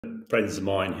Friends of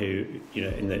mine who,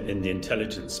 in the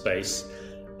intelligence space,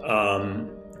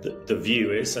 the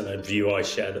view is, and a view I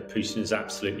share, that Putin is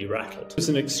absolutely rattled. It was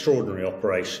an extraordinary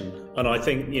operation, and I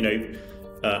think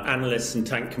analysts and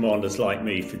tank commanders like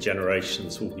me for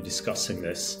generations will be discussing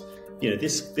this.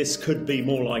 This could be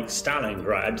more like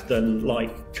Stalingrad than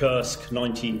like Kursk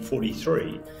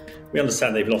 1943. We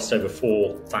understand they've lost over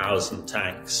 4,000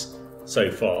 tanks so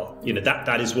far.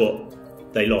 That is what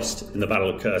they lost in the Battle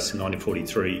of Kursk in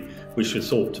 1943, which was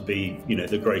thought to be,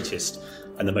 the greatest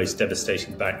and the most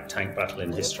devastating tank battle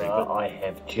in history. I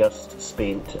have just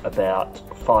spent about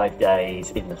 5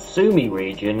 days in the Sumy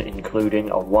region, including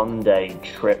a one-day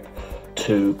trip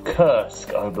to Kursk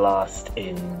Oblast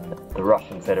in the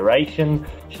Russian Federation,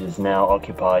 which is now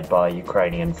occupied by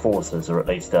Ukrainian forces, or at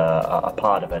least a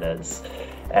part of it is.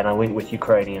 And I went with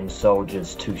Ukrainian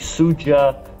soldiers to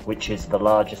Suja, which is the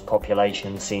largest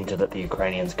population centre that the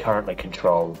Ukrainians currently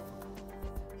control.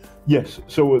 Yes,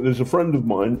 so there's a friend of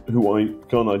mine who I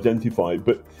can't identify,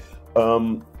 but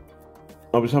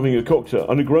I was having a cocktail,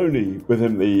 a Negroni, with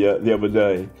him the other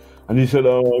day, and he said,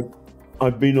 "Oh,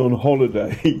 I've been on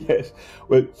holiday." Yes,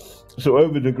 well, so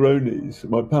over Negronis,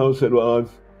 my pal said, "Well,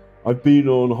 I've been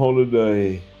on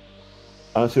holiday."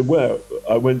 I said, "Where?"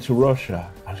 "I went to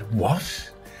Russia." I said, "What?"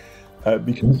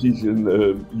 Because he's in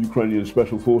the Ukrainian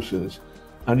Special Forces.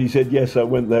 And he said, "Yes, I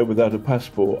went there without a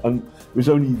passport." And it was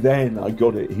only then I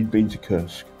got it. He'd been to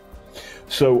Kursk.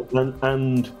 So,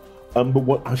 but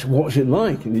what I said, "What was it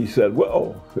like?" And he said,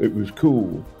 "Well, it was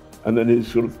cool." And then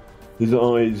his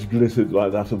eyes glittered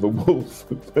like that of a wolf.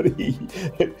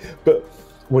 But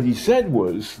what he said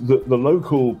was that the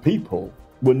local people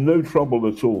were no trouble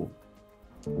at all.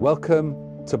 Welcome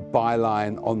to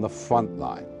Byline on the front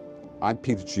line. I'm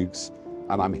Peter Jukes,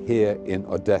 and I'm here in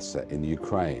Odessa in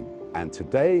Ukraine. And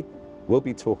today we'll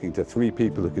be talking to three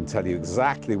people who can tell you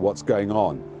exactly what's going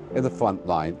on in the front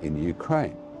line in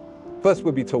Ukraine. First,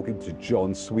 we'll be talking to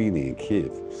John Sweeney in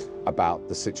Kiev about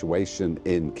the situation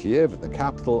in Kiev, the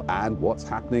capital, and what's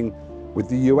happening with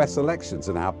the US elections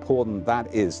and how important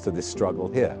that is to this struggle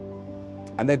here.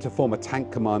 And then to former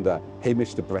tank commander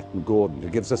Hamish de Breton Gordon, who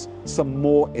gives us some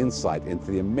more insight into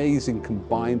the amazing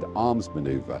combined arms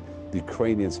maneuver the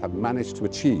Ukrainians have managed to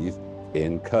achieve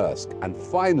in Kursk. And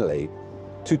finally,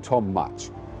 to Tom Much,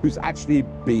 who's actually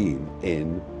been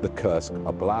in the Kursk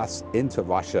Oblast into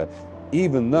Russia,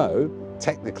 even though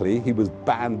technically he was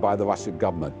banned by the Russian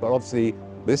government. But obviously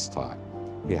this time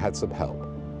he had some help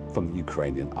from the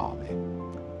Ukrainian army.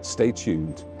 Stay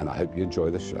tuned, and I hope you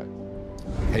enjoy the show.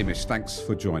 Hamish, thanks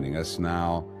for joining us.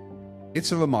 Now,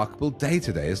 it's a remarkable day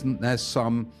today, isn't there?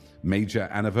 Some major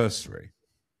anniversary.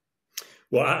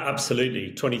 Well,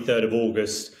 absolutely. 23rd of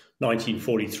August,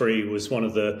 1943 was one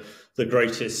of the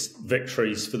greatest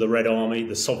victories for the Red Army,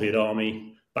 the Soviet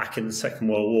Army, back in the Second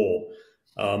World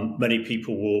War. Many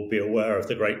people will be aware of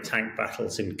the great tank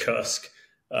battles in Kursk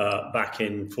back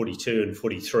in 42 and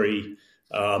 43.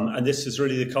 And this is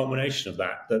really the culmination of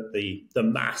that the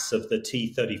mass of the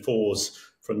T-34s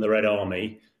from the Red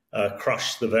Army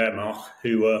crushed the Wehrmacht,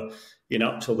 who were,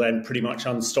 up till then pretty much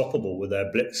unstoppable with their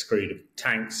blitzkrieg of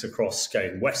tanks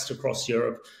going west across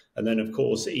Europe, and then, of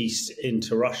course, east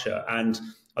into Russia. And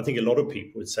I think a lot of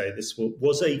people would say this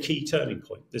was a key turning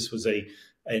point. This was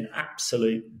an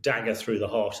absolute dagger through the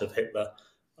heart of Hitler,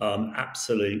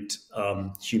 absolute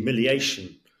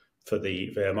humiliation for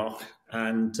the Wehrmacht,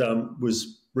 and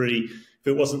was really, if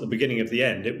it wasn't the beginning of the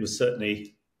end, it was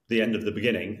certainly the end of the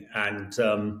beginning. And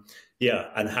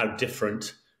and how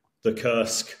different the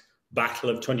Kursk battle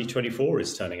of 2024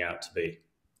 is turning out to be.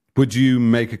 Would you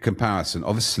make a comparison?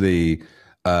 Obviously,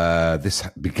 this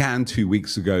began 2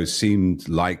 weeks ago, seemed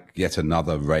like yet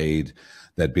another raid.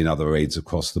 There'd been other raids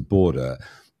across the border.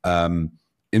 In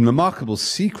remarkable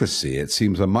secrecy, it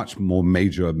seems a much more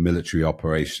major military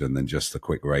operation than just a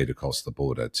quick raid across the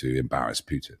border to embarrass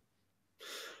Putin.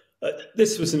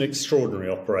 This was an extraordinary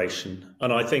operation.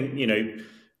 And I think,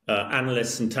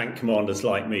 analysts and tank commanders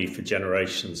like me for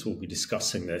generations will be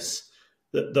discussing this.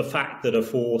 The fact that a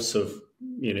force of,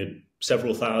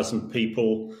 several thousand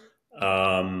people,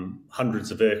 hundreds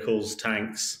of vehicles,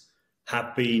 tanks,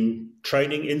 have been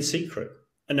training in secret.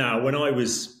 And now, when I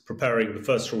was preparing the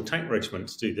 1st Royal Tank Regiment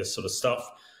to do this sort of stuff,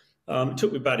 it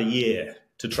took me about a year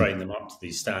to train them up to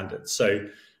these standards. So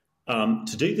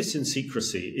to do this in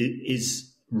secrecy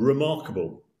is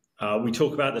remarkable. We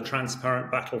talk about the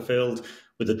transparent battlefield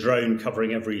with a drone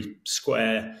covering every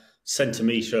square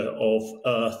centimetre of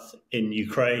earth in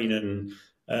Ukraine and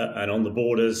on the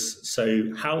borders.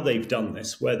 So how they've done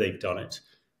this, where they've done it,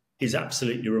 is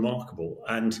absolutely remarkable.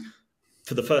 And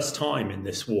for the first time in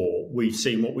this war, we've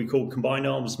seen what we call combined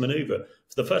arms maneuver.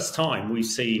 For the first time, we've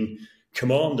seen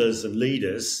commanders and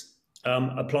leaders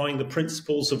applying the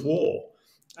principles of war.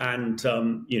 And,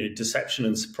 deception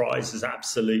and surprise is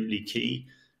absolutely key.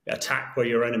 Attack where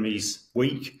your enemy's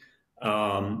weak,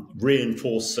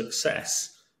 reinforce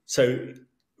success. So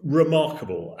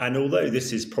remarkable. And although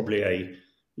this is probably a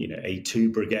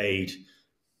 2-brigade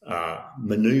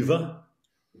maneuver,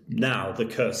 now the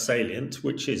Kursk salient,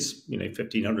 which is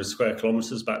 1,500 square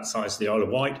kilometres, about the size of the Isle of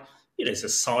Wight, it's a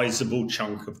sizable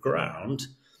chunk of ground.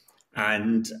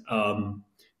 And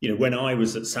when I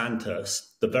was at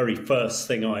Sandhurst, the very first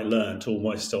thing I learned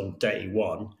almost on day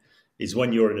one is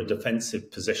when you're in a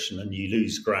defensive position and you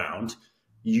lose ground,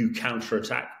 you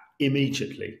counterattack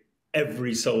immediately.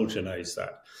 Every soldier knows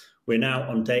that. We're now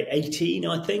on day 18,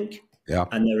 I think,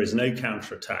 and there is no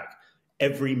counterattack.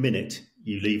 Every minute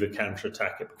you leave a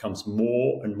counterattack, it becomes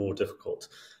more and more difficult.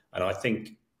 And I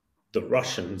think the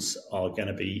Russians are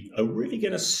really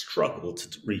going to struggle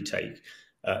to retake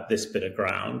this bit of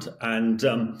ground. And,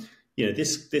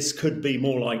 this could be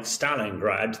more like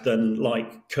Stalingrad than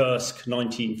like Kursk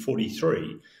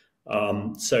 1943.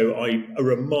 So a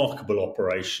remarkable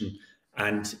operation.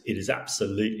 And it is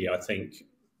absolutely, I think,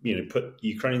 put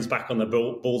Ukrainians back on the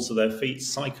balls of their feet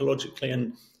psychologically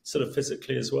and sort of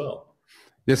physically as well.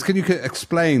 Yes, can you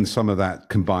explain some of that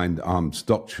combined arms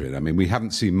doctrine? I mean, we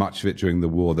haven't seen much of it during the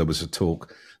war. There was a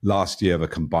talk last year of a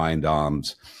combined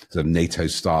arms, sort of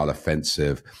NATO-style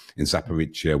offensive in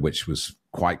Zaporizhia, which was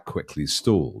quite quickly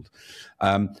stalled.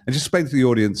 And just explain to the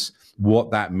audience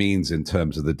what that means in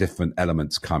terms of the different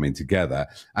elements coming together.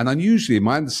 And unusually,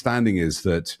 my understanding is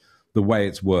that the way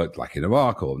it's worked, like in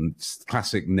Iraq or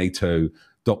classic NATO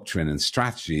doctrine and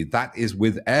strategy, that is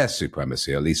with air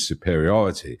supremacy, or at least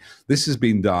superiority. This has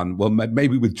been done, well,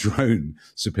 maybe with drone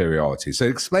superiority. So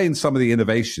explain some of the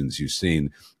innovations you've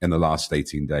seen in the last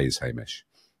 18 days, Hamish.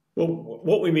 Well,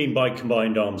 what we mean by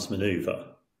combined arms maneuver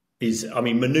is,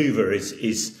 maneuver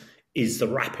is the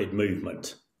rapid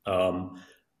movement. And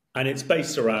it's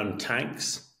based around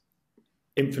tanks,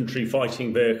 infantry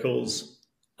fighting vehicles,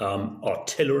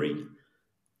 artillery,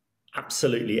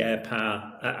 absolutely air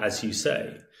power, as you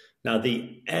say. Now,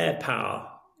 the air power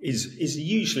is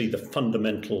usually the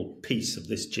fundamental piece of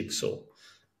this jigsaw.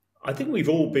 I think we've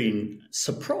all been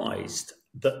surprised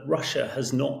that Russia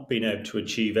has not been able to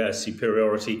achieve air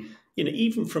superiority,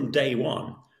 even from day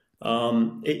one.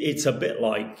 It's a bit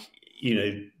like,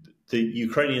 the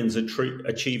Ukrainians are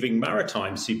achieving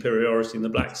maritime superiority in the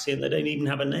Black Sea, and they don't even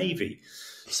have a navy.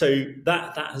 So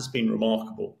that has been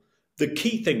remarkable. The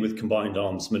key thing with combined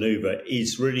arms maneuver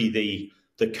is really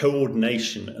the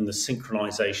coordination and the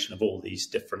synchronization of all these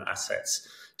different assets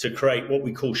to create what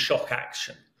we call shock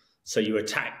action. So you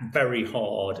attack very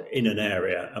hard in an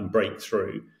area and break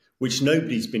through, which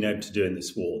nobody's been able to do in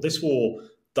this war. This war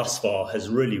thus far has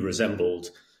really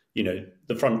resembled,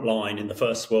 the front line in the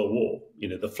First World War,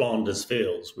 the Flanders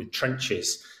fields with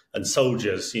trenches and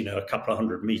soldiers, a couple of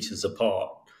 100 meters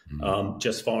apart.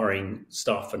 Just firing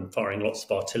stuff and firing lots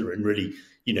of artillery and really,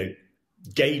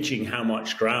 gauging how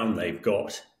much ground they've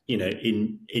got,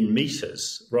 in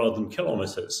meters rather than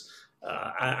kilometers.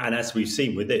 And as we've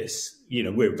seen with this,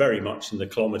 we're very much in the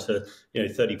kilometer,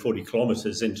 30, 40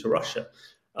 kilometers into Russia.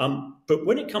 But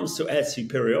when it comes to air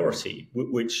superiority,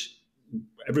 which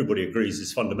everybody agrees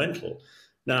is fundamental,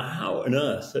 now, how on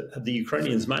earth have the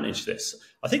Ukrainians managed this?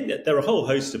 I think that there are a whole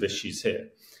host of issues here.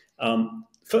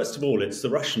 First of all, it's the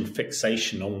Russian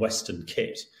fixation on Western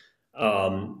kit.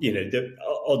 On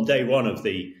day one of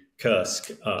the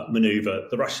Kursk maneuver,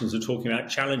 the Russians were talking about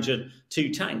Challenger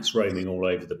 2 tanks roaming all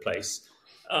over the place.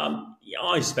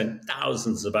 I spent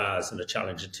thousands of hours in a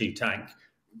Challenger 2 tank.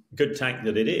 Good tank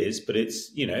that it is, but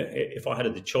it's, if I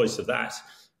had the choice of that,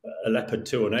 a Leopard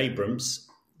 2 and Abrams,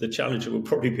 the Challenger will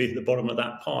probably be at the bottom of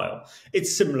that pile.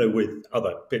 It's similar with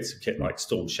other bits of kit like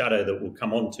Storm Shadow that we'll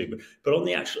come on to. But on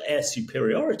the actual air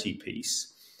superiority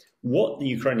piece, what the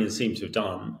Ukrainians seem to have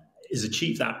done is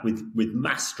achieve that with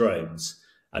mass drones.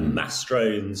 And mass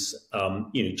drones,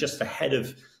 just ahead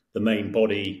of the main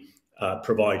body,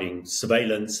 providing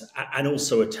surveillance and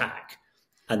also attack.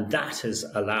 And that has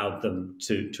allowed them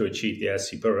to achieve the air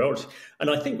superiority. And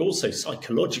I think also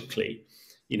psychologically,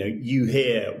 you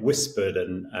hear whispered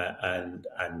and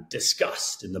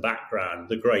discussed in the background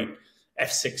the great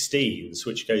F-16s,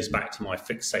 which goes back to my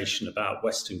fixation about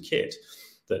Western kit,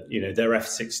 that, there are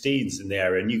F-16s in the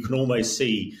area, and you can almost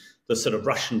see the sort of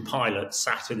Russian pilots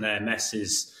sat in their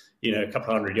messes, a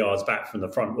couple of 100 yards back from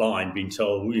the front line being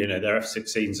told, there are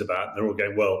F-16s about, and they're all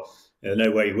going, well, no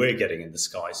way we're getting in the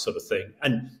sky sort of thing.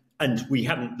 And and we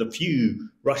haven't, the few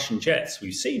Russian jets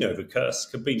we've seen over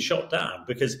Kursk have been shot down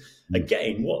because,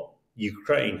 again, what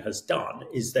Ukraine has done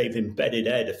is they've embedded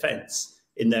air defense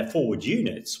in their forward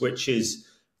units, which is,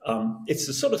 it's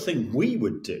the sort of thing we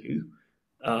would do,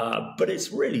 but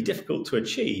it's really difficult to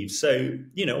achieve. So,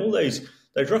 all those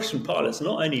Russian pilots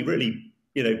not only really,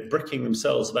 bricking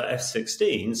themselves about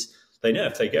F-16s, they know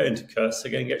if they go into Kursk,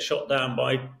 they're going to get shot down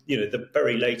by, the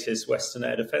very latest Western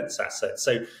air defense assets.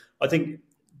 So I think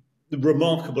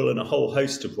remarkable in a whole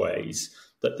host of ways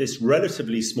that this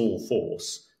relatively small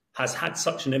force has had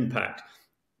such an impact,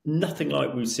 nothing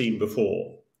like we've seen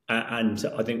before. And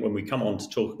I think when we come on to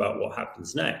talk about what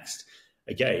happens next,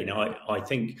 again, I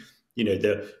think,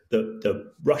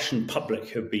 the Russian public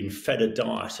have been fed a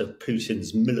diet of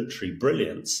Putin's military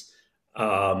brilliance,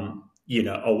 are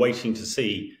waiting to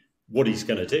see what he's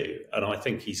going to do. And I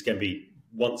think he's going to be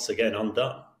once again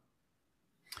undone.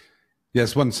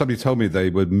 Yes, when somebody told me they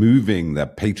were moving their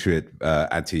Patriot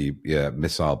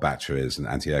anti-missile batteries and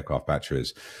anti-aircraft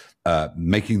batteries,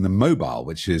 making them mobile,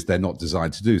 which is they're not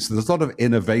designed to do. So there's a lot of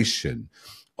innovation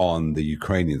on the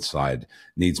Ukrainian side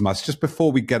needs must. Just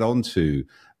before we get on to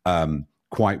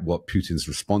quite what Putin's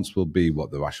response will be,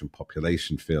 what the Russian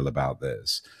population feel about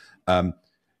this,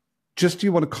 just do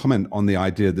you want to comment on the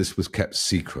idea this was kept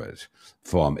secret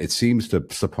from, it seems to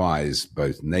surprise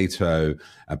both NATO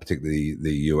and particularly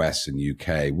the US and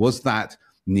UK. Was that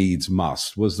needs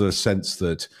must? Was there a sense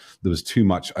that there was too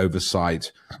much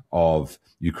oversight of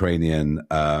Ukrainian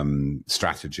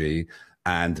strategy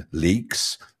and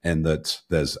leaks, and that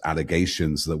there's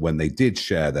allegations that when they did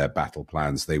share their battle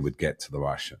plans, they would get to the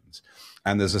Russians?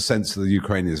 And there's a sense that the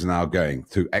Ukrainians are now going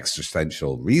through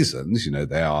existential reasons,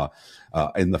 they are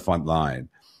in the front line,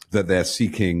 that they're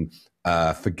seeking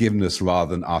forgiveness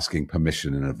rather than asking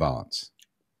permission in advance.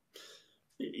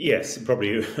 Yes,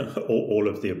 probably all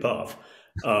of the above.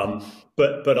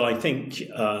 But I think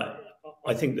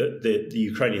that the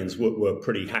Ukrainians were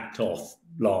pretty hacked off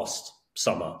last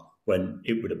summer when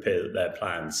it would appear that their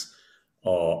plans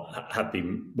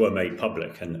were made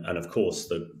public, and of course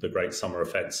the Great Summer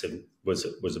Offensive was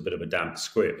a bit of a damp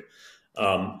squib.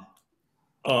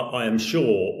 I am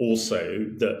sure also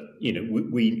that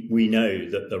we know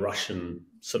that the Russian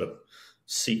sort of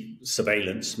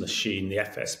surveillance machine, the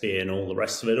FSB, and all the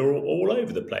rest of it are all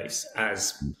over the place,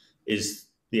 as is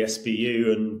the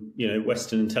SBU and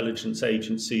Western intelligence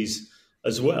agencies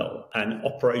as well. And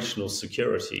operational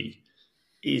security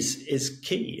is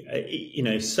key.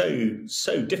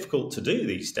 So difficult to do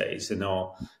these days in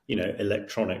our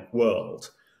electronic world.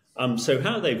 So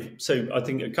I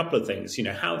think a couple of things.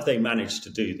 How have they managed to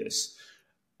do this?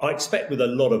 I expect with a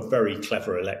lot of very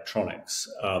clever electronics.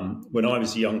 When I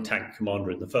was a young tank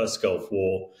commander in the First Gulf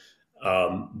War,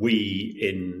 we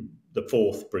in the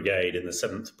 4th Brigade and the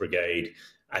 7th Brigade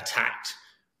attacked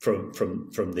from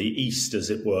the east,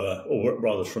 as it were, or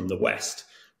rather from the west,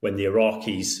 when the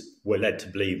Iraqis were led to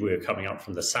believe we were coming up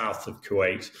from the south of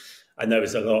Kuwait. And there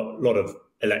was a lot of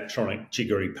electronic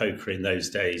jiggery-pokery in those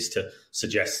days to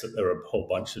suggest that there were a whole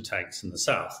bunch of tanks in the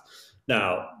south.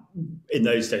 Now, in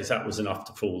those days, that was enough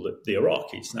to fool the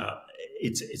Iraqis. Now,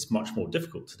 it's much more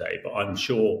difficult today, but I'm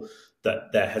sure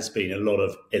that there has been a lot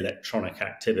of electronic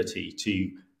activity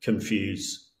to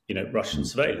confuse, Russian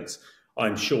surveillance.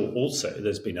 I'm sure also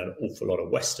there's been an awful lot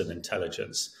of Western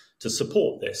intelligence to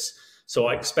support this. So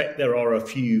I expect there are a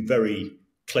few very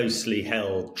closely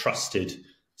held, trusted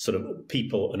sort of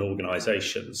people and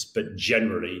organizations, but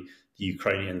generally the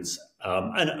Ukrainians,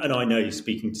 and I know,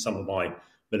 speaking to some of my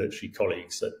military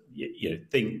colleagues, that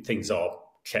things are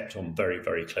kept on very,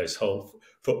 very close hold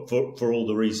for all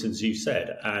the reasons you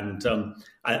said, and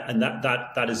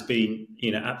that has been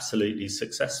absolutely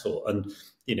successful. And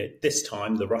this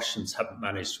time the Russians haven't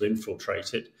managed to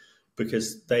infiltrate it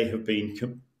because they have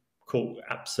been caught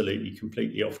absolutely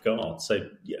completely off guard. So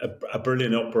a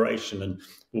brilliant operation, and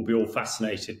we'll be all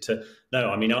fascinated to know.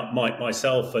 I mean,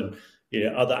 myself and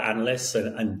other analysts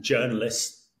and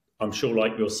journalists, I'm sure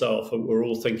like yourself, we're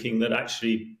all thinking that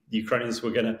actually the Ukrainians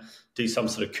were going to do some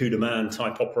sort of coup de main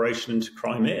type operation into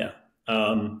Crimea.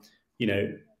 I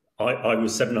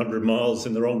was 700 miles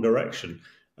in the wrong direction.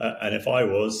 And if I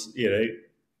was,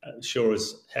 sure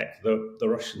as heck, the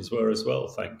Russians were as well,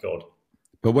 thank God.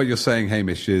 But what you're saying,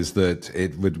 Hamish, is that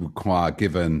it would require,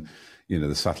 given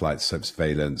the satellite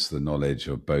surveillance, the knowledge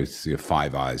of both your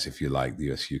Five Eyes, if you like,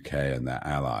 the US, UK, and their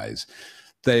allies,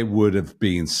 there would have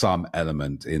been some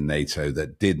element in NATO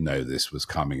that did know this was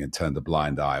coming and turned a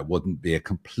blind eye. It wouldn't be a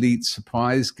complete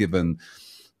surprise given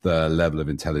the level of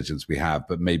intelligence we have,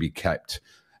 but maybe kept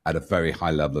at a very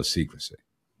high level of secrecy.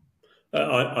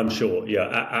 I'm sure. Yeah,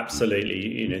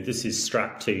 absolutely. You know, this is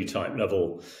strap 2 type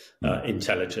level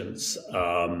intelligence,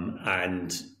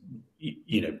 and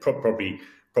you know, probably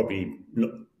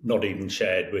not even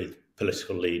shared with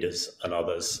political leaders and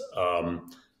others.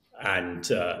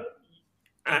 And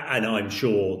I'm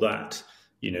sure that,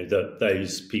 you know, that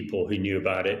those people who knew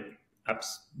about it,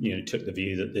 you know, took the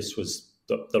view that this was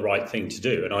the right thing to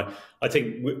do. And I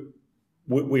think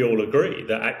we all agree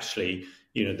that actually,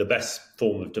 you know, the best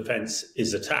form of defence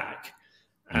is attack.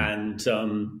 And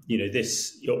you know,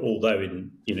 this, although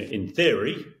in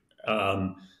theory,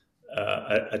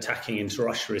 attacking into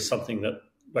Russia is something that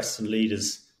Western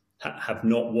leaders have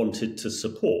not wanted to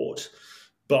support,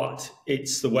 but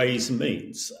it's the ways and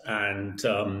means. And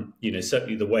you know,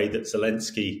 certainly the way that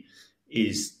Zelensky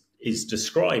is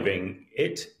describing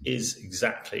it is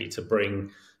exactly to bring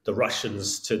the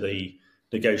Russians to the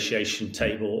negotiation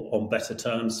table on better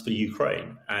terms for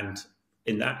Ukraine. And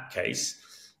in that case,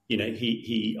 you know,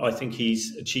 I think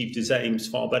he's achieved his aims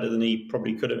far better than he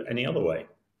probably could have any other way.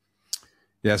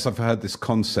 Yes, I've heard this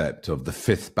concept of the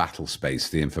fifth battle space,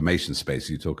 the information space.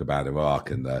 You talk about Iraq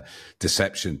and the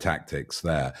deception tactics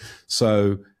there.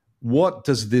 So what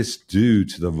does this do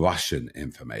to the Russian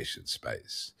information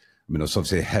space? I mean, it's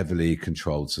obviously a heavily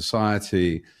controlled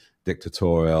society,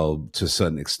 dictatorial to a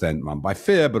certain extent, run by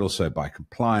fear, but also by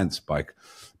compliance, by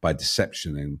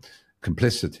deception and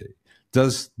complicity.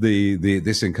 Does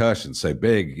this incursion so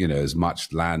big, you know, as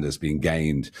much land has been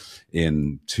gained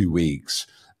in 2 weeks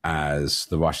as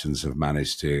the Russians have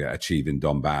managed to achieve in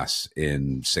Donbass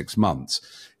in 6 months,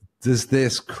 does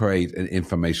this create an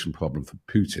information problem for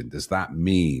Putin? Does that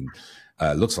mean,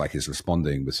 looks like he's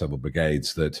responding with several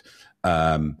brigades, that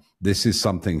this is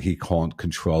something he can't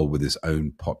control with his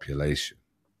own population?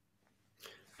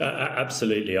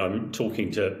 Absolutely. I'm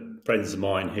talking to friends of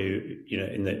mine who, you know,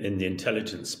 in the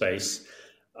intelligence space,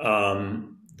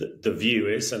 the view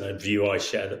is, and a view I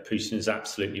share, that Putin is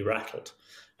absolutely rattled.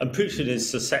 And Putin is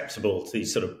susceptible to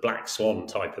these sort of black swan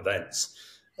type events.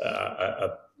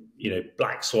 You know,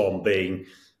 black swan being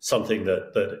something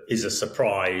that is a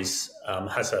surprise,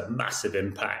 has a massive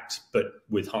impact, but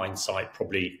with hindsight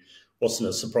probably wasn't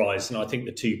a surprise. And I think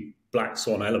the two black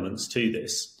swan elements to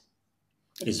this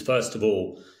is, first of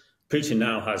all, Putin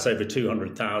now has over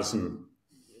 200,000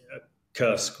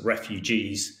 Kursk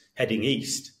refugees heading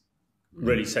east,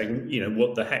 really saying, you know,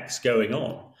 what the heck's going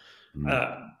on?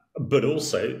 But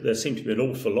also there seem to be an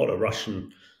awful lot of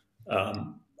Russian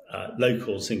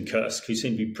locals in Kursk who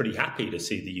seem to be pretty happy to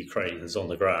see the Ukrainians on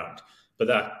the ground. But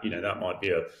that, you know, that might be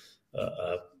a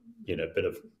you know, bit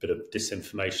of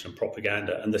disinformation and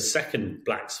propaganda. And the second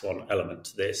black swan element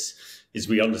to this is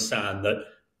we understand that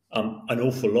an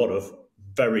awful lot of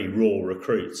very raw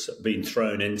recruits have been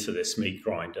thrown into this meat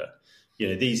grinder. You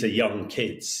know, these are young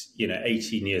kids, you know,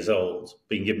 18 years old,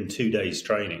 being given 2 days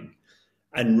training,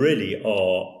 and really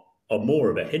are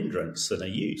more of a hindrance than a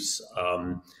use.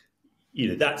 You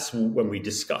know, that's when we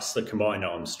discuss the combined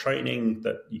arms training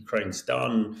that Ukraine's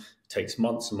done. It takes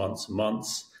months and months and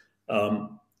months.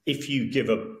 If you give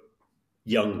a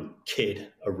young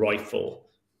kid a rifle,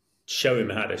 show him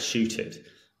how to shoot it,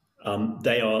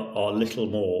 they are little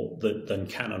more than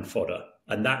cannon fodder.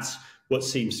 And that's what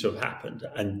seems to have happened.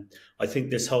 And I think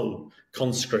this whole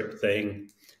conscript thing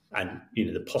and, you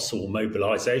know, the possible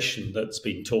mobilization that's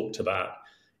been talked about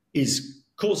is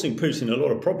causing Putin a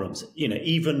lot of problems. You know,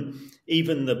 even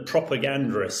the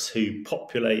propagandists who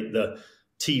populate the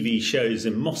TV shows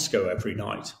in Moscow every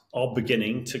night are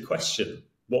beginning to question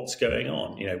what's going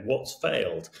on. You know, what's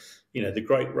failed. You know, the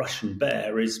great Russian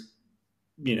bear is,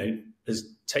 you know, has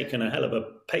taken a hell of a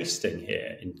pasting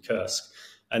here in Kursk.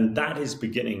 And that is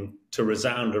beginning to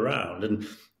resound around. And,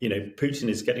 you know, Putin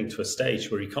is getting to a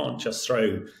stage where he can't just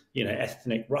throw, you know,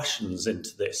 ethnic Russians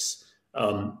into this.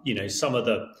 You know, some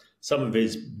of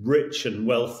his rich and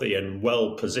wealthy and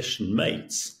well-positioned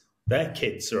mates, their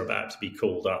kids are about to be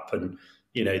called up. And,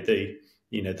 you know,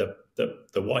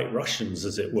 the white Russians,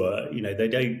 as it were, you know, they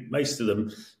don't, most of them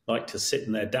like to sit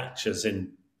in their dachas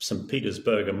in St.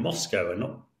 Petersburg and Moscow and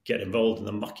not get involved in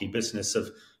the mucky business of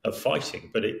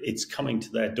fighting, but it's coming to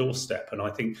their doorstep. And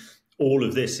I think all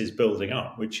of this is building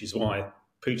up, which is why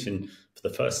Putin, for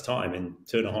the first time in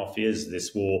 2.5 years of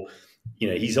this war, you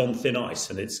know, he's on thin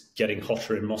ice and it's getting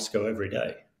hotter in Moscow every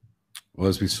day. Well,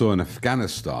 as we saw in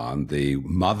Afghanistan, the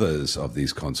mothers of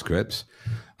these conscripts,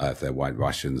 if they're white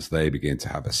Russians, they begin to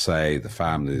have a say. The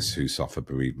families who suffer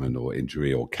bereavement or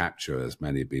injury or capture, as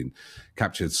many have been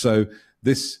captured. So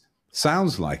this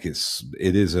sounds like it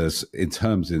is, in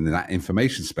terms in that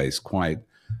information space, quite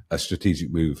a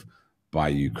strategic move by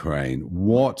Ukraine.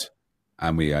 What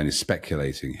and we are only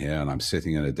speculating here, and I'm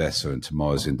sitting in Odessa, and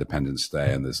tomorrow's Independence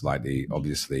Day, and there's likely,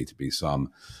 obviously, to be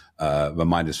some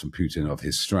reminders from Putin of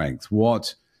his strength.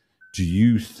 What do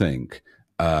you think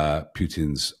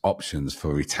Putin's options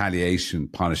for retaliation,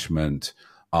 punishment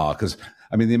are? Because,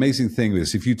 I mean, the amazing thing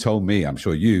is, if you told me, I'm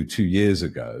sure you, 2 years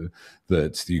ago,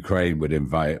 that the Ukraine would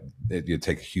you'd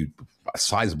take a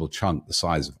sizable chunk, the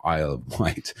size of Isle of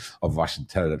Wight, of Russian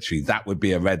territory, that would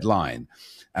be a red line.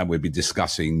 And we'd be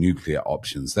discussing nuclear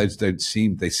options. Those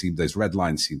those red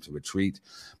lines seem to retreat.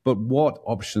 But what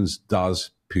options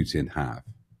does Putin have?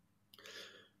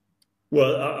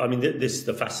 Well, I mean, this is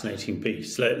the fascinating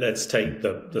piece. Let's take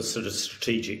the sort of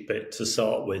strategic bit to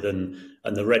start with, and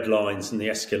the red lines and the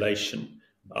escalation.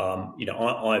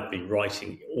 I've been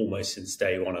writing almost since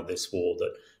day one of this war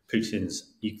that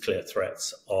Putin's nuclear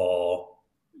threats are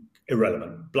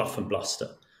irrelevant, bluff and bluster.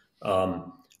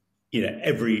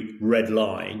 Every red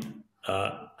line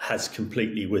has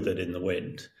completely withered in the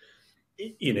wind.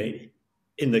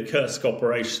 In the Kursk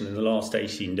operation in the last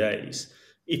 18 days,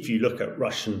 if you look at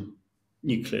Russian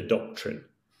nuclear doctrine,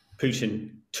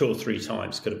 Putin 2 or 3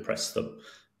 times could have pressed the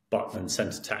button and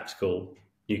sent a tactical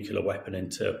nuclear weapon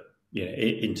into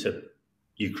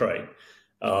Ukraine.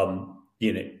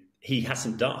 He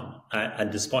hasn't done,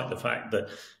 and despite the fact that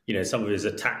some of his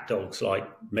attack dogs like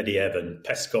Medvedev and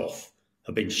Peskov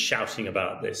have been shouting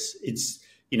about this,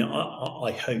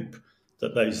 I hope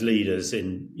that those leaders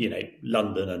in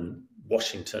London and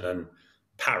Washington and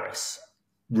Paris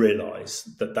realise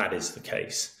that that is the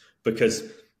case, because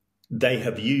they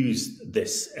have used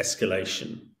this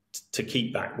escalation to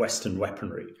keep back Western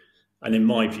weaponry. And in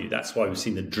my view, that's why we've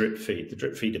seen the drip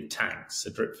feed of tanks,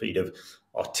 the drip feed of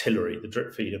artillery, the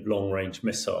drip feed of long-range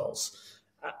missiles,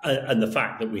 and the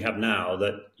fact that we have now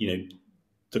that,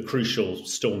 the crucial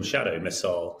Storm Shadow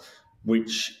missile,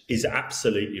 which is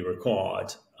absolutely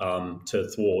required to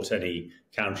thwart any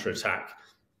counterattack,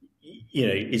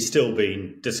 is still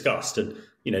being discussed. And,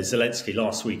 Zelensky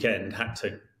last weekend had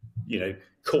to,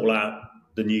 call out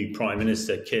the new Prime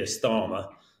Minister, Keir Starmer,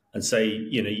 and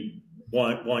say,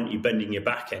 why aren't you bending your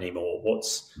back anymore?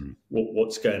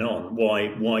 What's going on?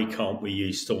 Why can't we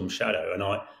use Storm Shadow?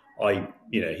 And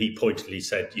he pointedly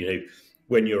said,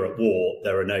 when you're at war,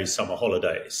 there are no summer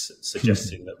holidays,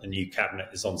 suggesting that the new cabinet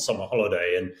is on summer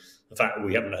holiday. And the fact that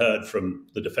we haven't heard from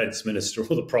the defence minister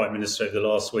or the prime minister over the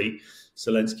last week,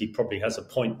 Zelensky probably has a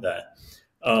point there.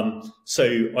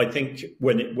 So I think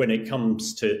when it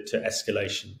comes to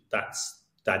escalation, that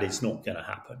is not going to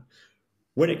happen.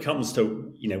 When it comes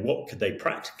to what could they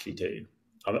practically do,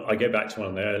 I go back to one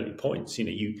of the early points.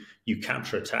 You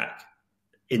counterattack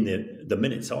in the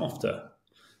minutes after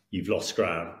you've lost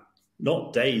ground,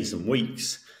 not days and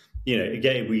weeks.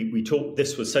 Again, we talked,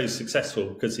 this was so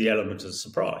successful because the element of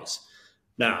surprise.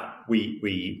 Now,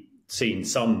 we seen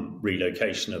some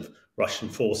relocation of Russian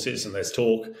forces, and there's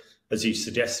talk, as you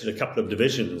suggested, a couple of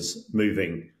divisions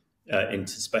moving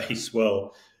into space.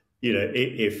 Well,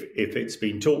 if it's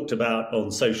been talked about on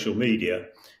social media,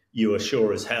 you are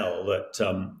sure as hell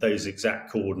that those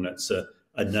exact coordinates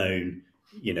are known,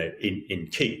 in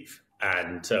Kyiv.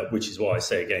 And which is why I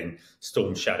say again,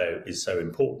 Storm Shadow is so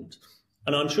important.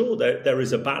 And I'm sure that there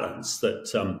is a balance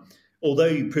that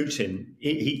although Putin,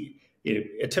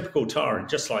 a typical tyrant,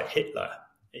 just like Hitler,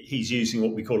 he's using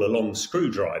what we call a long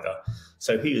screwdriver.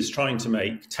 So he is trying to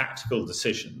make tactical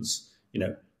decisions,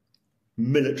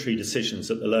 military decisions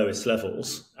at the lowest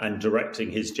levels, and directing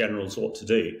his generals what to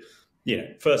do.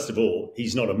 First of all,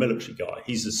 he's not a military guy;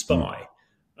 he's a spy.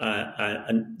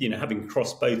 And having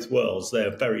crossed both worlds,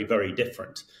 they're very, very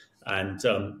different. And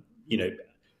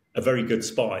a very good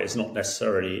spy is not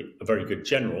necessarily a very good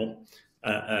general,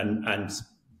 and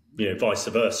vice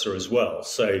versa as well.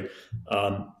 So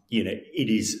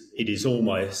it is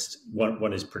almost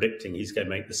one is predicting he's going to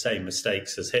make the same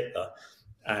mistakes as Hitler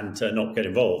and not get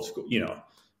involved.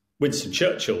 Winston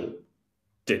Churchill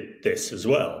did this as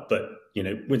well, but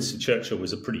Winston Churchill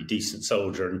was a pretty decent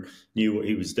soldier and knew what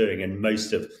he was doing, and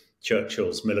most of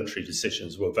Churchill's military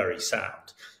decisions were very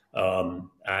sound.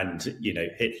 And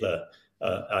Hitler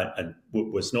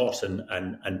was not,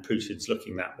 and Putin's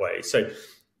looking that way. So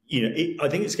I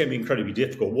think it's going to be incredibly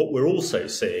difficult. What we're also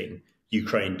seeing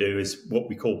Ukraine do is what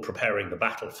we call preparing the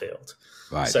battlefield.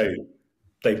 Right. So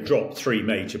they've dropped 3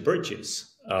 major bridges.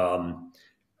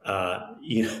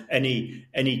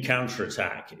 Any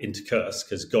counterattack into Kursk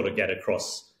has got to get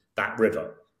across that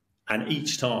river, and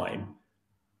each time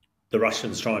the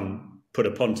Russians try and put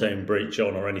a pontoon bridge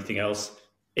on or anything else,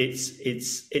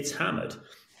 it's hammered.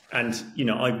 And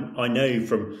I know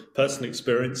from personal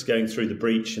experience going through the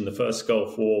breach in the first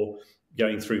Gulf War,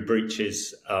 going through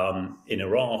breaches in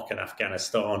Iraq and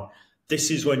Afghanistan, this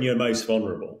is when you're most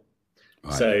vulnerable.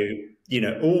 Right. So,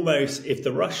 almost if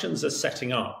the Russians are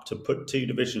setting up to put 2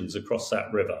 divisions across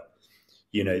that river,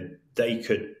 they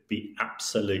could be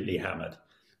absolutely hammered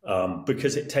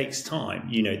because it takes time.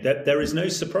 There is no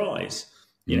surprise.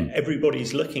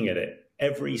 Everybody's looking at it.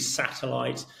 Every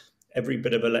satellite, every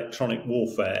bit of electronic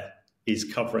warfare is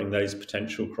covering those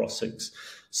potential crossings.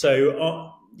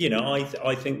 So,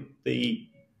 I think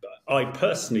I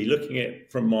personally, looking at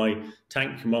it from my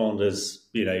tank commander's,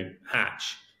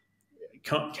 hatch,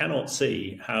 cannot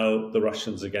see how the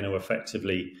Russians are going to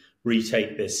effectively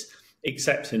retake this,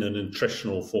 except in an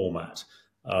attritional format.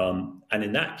 And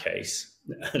in that case,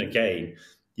 and again,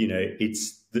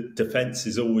 it's the defense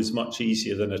is always much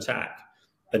easier than attack,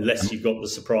 unless you've got the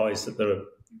surprise that the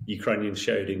Ukrainians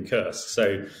showed in Kursk.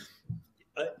 So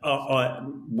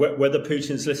whether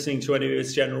Putin's listening to any of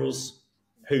his generals,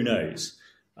 who knows?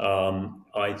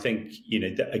 I think,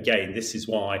 again, this is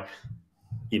why,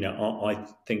 I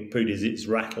think Putin is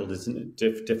rattled, is in a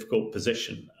difficult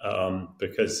position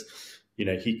because,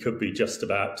 he could be just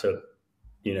about to,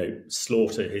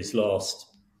 slaughter his last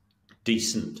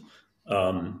decent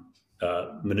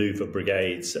maneuver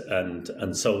brigades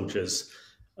and soldiers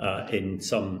in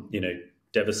some,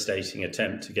 devastating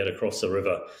attempt to get across the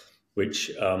river,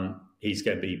 which he's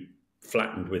going to be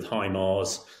flattened with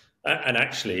HIMARS. And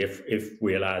actually, if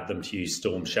we allowed them to use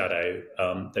Storm Shadow,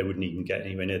 they wouldn't even get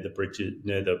anywhere near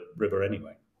the river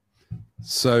anyway.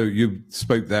 So you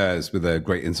spoke there with a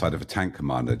great insight of a tank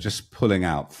commander. Just pulling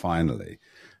out finally,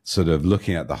 sort of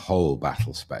looking at the whole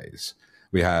battle space.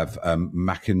 We have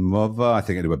Makinova, I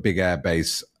think, a big air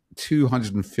base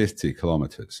 250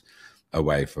 kilometers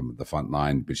away from the front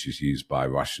line, which is used by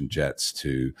Russian jets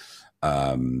to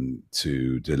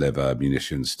deliver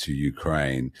munitions to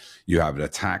Ukraine. You have an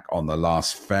attack on the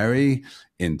last ferry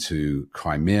into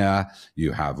Crimea.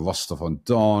 You have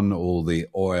Rostov-on-Don, all the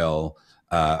oil,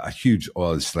 a huge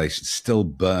oil installation still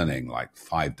burning like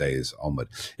 5 days onward.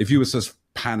 If you were just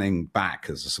panning back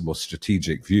as a more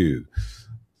strategic view,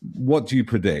 what do you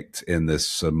predict in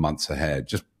this months ahead?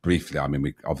 Just briefly, I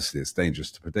mean, obviously it's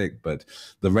dangerous to predict, but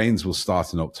the rains will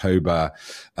start in October.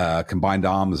 Combined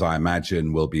arms, I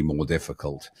imagine, will be more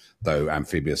difficult, though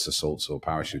amphibious assaults or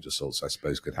parachute assaults, I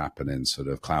suppose, could happen in sort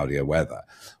of cloudier weather.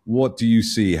 What do you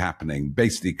see happening?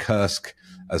 Basically, Kursk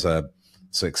as a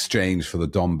exchange for the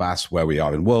Donbass, where we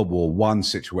are in World War I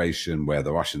situation, where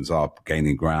the Russians are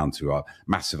gaining ground through a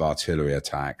massive artillery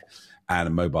attack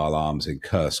and mobile arms in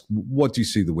Kursk. What do you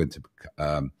see the winter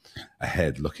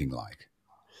ahead looking like?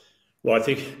 Well, I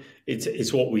think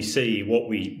it's what we see, what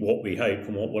we hope,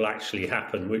 and what will actually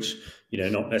happen, which,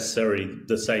 not necessarily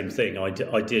the same thing.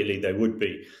 Ideally, they would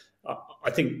be.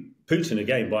 I think Putin,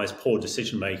 again, by his poor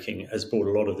decision-making, has brought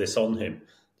a lot of this on him.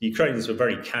 The Ukrainians were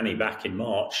very canny back in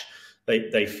March.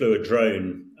 They flew a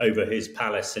drone over his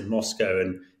palace in Moscow,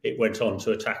 and it went on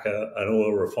to attack an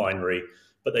oil refinery.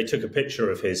 But they took a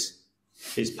picture of his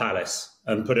palace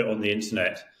and put it on the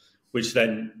internet, which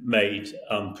then made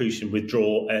Putin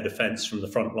withdraw air defense from the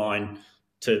front line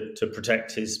to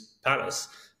protect his palace.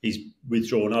 He's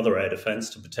withdrawn other air defense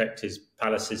to protect his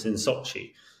palaces in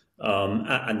Sochi.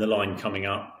 And the line coming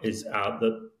up is out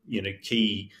that,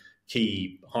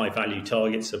 key high-value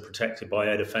targets are protected by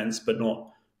air defense, but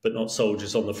not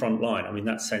soldiers on the front line. I mean,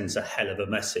 that sends a hell of a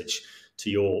message to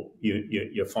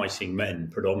your fighting men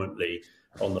predominantly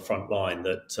on the front line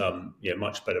that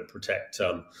much better protect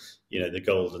the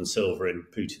gold and silver in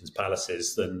Putin's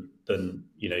palaces than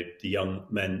the young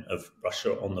men of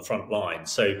Russia on the front line.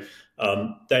 So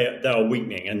they are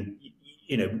weakening,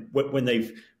 and when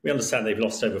we understand they've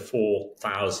lost over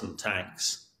 4,000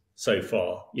 tanks so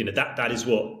far. That is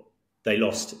what they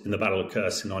lost in the Battle of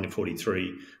Kursk in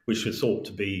 1943, which was thought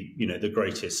to be the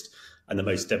greatest and the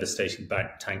most devastating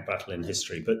tank battle in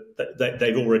history. But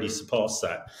they've already surpassed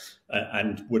that.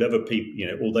 And whatever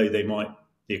people, although the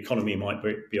economy might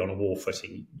be on a war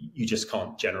footing, you just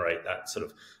can't generate that sort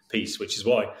of peace, which is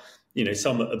why,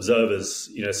 some observers,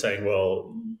 saying,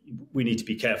 well, we need to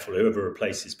be careful. Whoever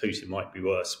replaces Putin might be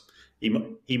worse.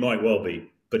 He might well be,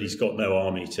 but he's got no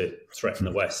army to threaten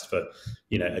the West for,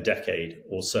 a decade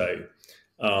or so.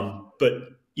 But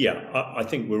yeah, I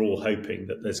think we're all hoping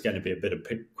that there's going to be a bit of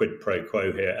quid pro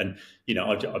quo here. And,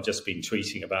 I've just been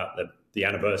tweeting about the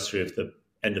anniversary of the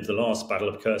end of the last Battle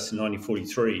of Kursk in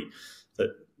 1943, that,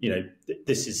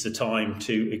 this is the time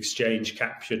to exchange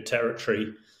captured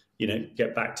territory,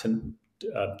 get back to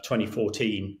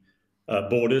 2014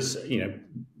 borders,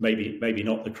 maybe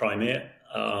not the Crimea,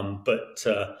 but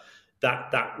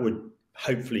that would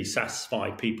hopefully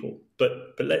satisfy people.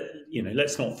 But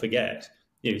let's not forget,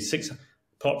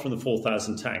 apart from the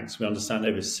 4,000 tanks, we understand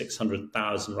over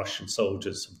 600,000 Russian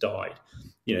soldiers have died.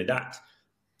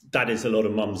 That is a lot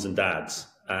of mums and dads,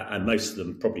 and most of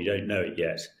them probably don't know it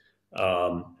yet.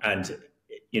 And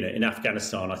in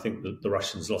Afghanistan, I think the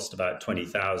Russians lost about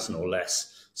 20,000 or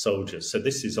less soldiers. So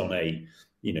this is on a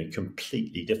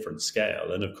completely different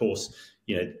scale. And of course,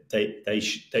 they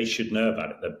should know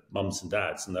about it. They're mums and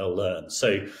dads, and they'll learn.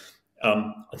 So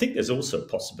I think there's also a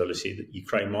possibility that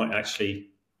Ukraine might actually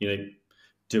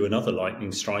do another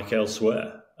lightning strike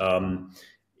elsewhere.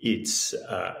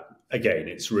 Again,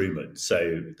 it's rumoured,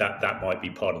 so that might be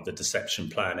part of the deception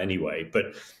plan anyway.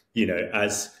 But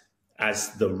as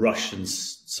the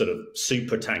Russians' sort of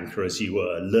super tanker, as you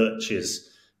were, lurches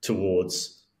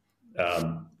towards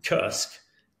Kursk,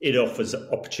 it offers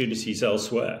opportunities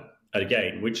elsewhere. And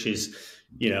again, which is,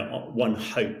 one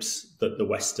hopes that the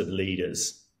Western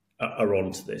leaders are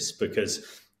onto this,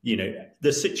 because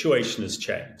the situation has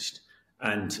changed,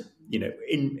 and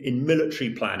in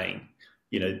military planning,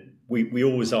 we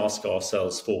always ask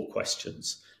ourselves 4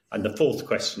 questions. And the 4th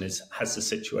question is, has the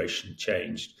situation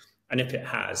changed? And if it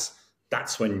has,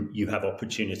 that's when you have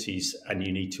opportunities and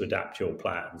you need to adapt your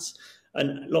plans.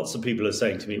 And lots of people are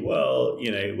saying to me, well,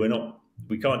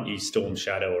 we can't use Storm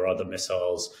Shadow or other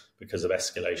missiles because of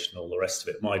escalation and all the rest of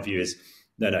it. My view is,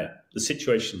 no, the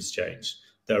situation's changed.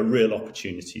 There are real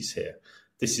opportunities here.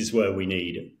 This is where we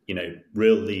need,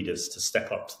 real leaders to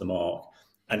step up to the mark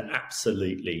and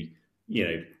absolutely,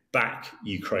 back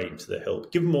Ukraine to the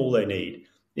hilt. Give them all they need.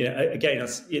 Again,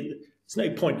 there's no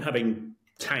point having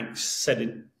tanks sat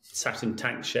in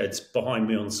tank sheds behind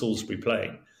me on Salisbury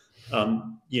Plain.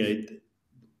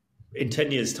 In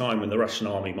 10 years' time, when the Russian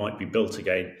army might be built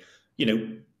again,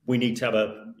 we need to have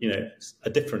a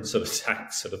different sort of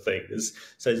tank sort of thing.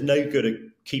 So it's no good at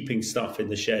keeping stuff in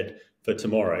the shed for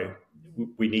tomorrow.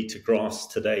 We need to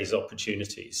grasp today's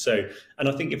opportunities. So, and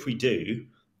I think if we do,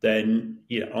 then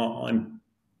I'm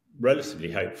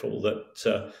relatively hopeful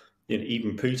that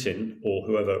even Putin or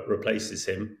whoever replaces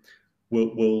him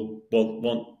will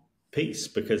want peace,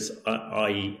 because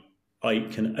I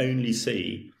can only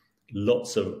see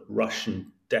lots of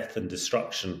Russian death and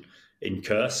destruction in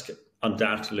Kursk,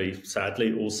 undoubtedly,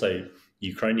 sadly, also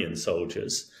Ukrainian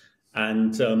soldiers.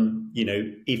 And,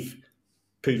 if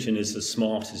Putin is as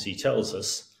smart as he tells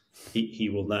us, he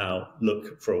will now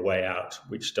look for a way out,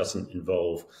 which doesn't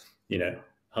involve,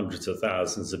 hundreds of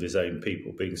thousands of his own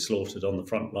people being slaughtered on the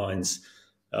front lines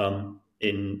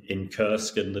in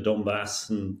Kursk and the Donbass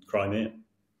and Crimea.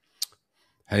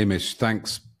 Hamish,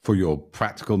 thanks for your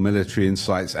practical military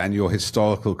insights and your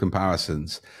historical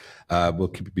comparisons.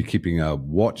 We'll be keeping a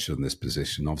watch on this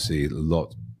position. Obviously, a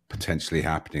lot potentially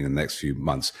happening in the next few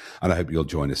months, and I hope you'll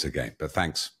join us again. But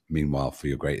thanks, meanwhile, for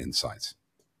your great insights.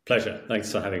 Pleasure.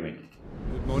 Thanks for having me.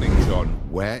 Good morning, John.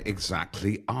 Where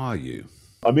exactly are you?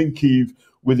 I'm in Kyiv,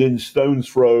 within stone's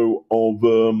throw of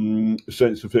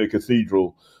St. Sophia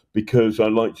Cathedral, because I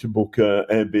like to book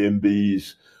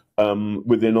Airbnbs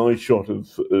within eyeshot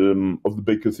of the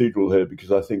big cathedral here,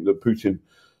 because I think that Putin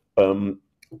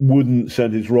wouldn't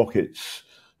send his rockets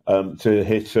to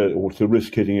hit or to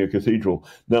risk hitting a cathedral.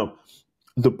 Now,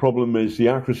 the problem is the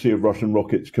accuracy of Russian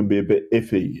rockets can be a bit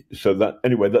iffy. So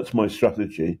that's my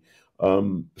strategy.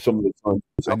 Some of the time,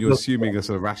 and you're assuming a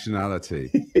sort of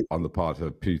rationality on the part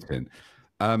of Putin.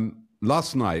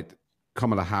 Last night,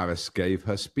 Kamala Harris gave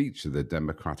her speech at the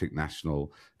Democratic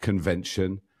National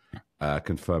Convention,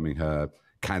 confirming her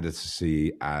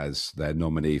candidacy as their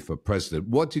nominee for president.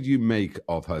 What did you make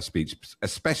of her speech,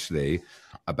 especially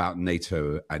about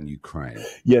NATO and Ukraine?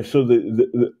 Yeah, so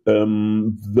the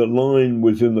line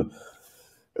was in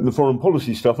the foreign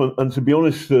policy stuff, and to be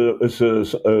honest, as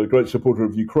a great supporter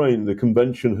of Ukraine, the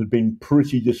convention had been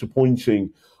pretty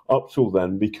disappointing up till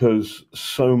then, because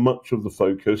so much of the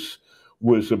focus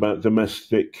was about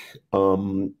domestic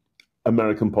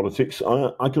American politics.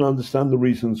 I can understand the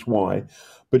reasons why,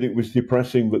 but it was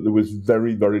depressing that there was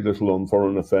very, very little on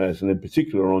foreign affairs, and in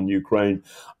particular on Ukraine.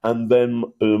 And then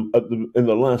in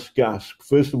the last gasp,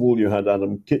 first of all, you had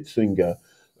Adam Kitzinger,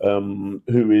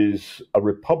 who is a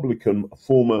Republican, a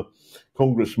former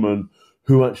congressman,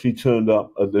 who actually turned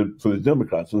up for the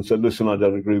Democrats and said, listen, I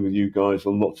don't agree with you guys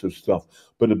on lots of stuff,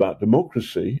 but about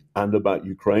democracy and about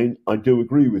Ukraine, I do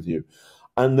agree with you.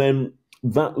 And then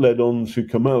that led on to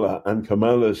Kamala, and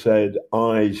Kamala said,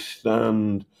 I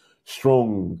stand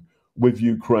strong with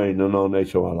Ukraine and our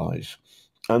NATO allies.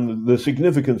 And the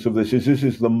significance of this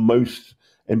is the most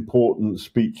important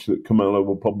speech that Kamala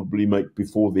will probably make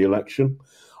before the election.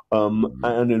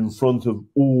 And in front of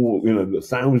all, the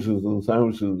thousands and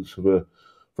thousands of her,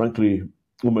 frankly,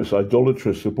 almost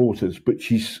idolatrous supporters. But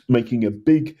she's making a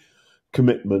big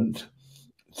commitment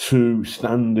to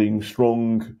standing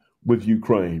strong with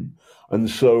Ukraine. And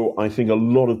so I think a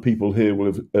lot of people here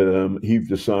will have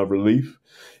heaved a sigh of relief.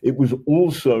 It was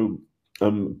also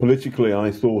politically,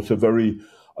 I thought, a very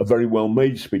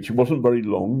well-made speech. It wasn't very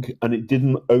long, and it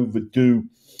didn't overdo.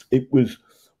 It was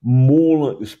more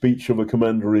like the speech of a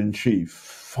commander-in-chief,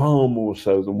 far more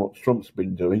so than what Trump's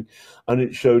been doing, and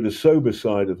it showed a sober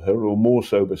side of her, or more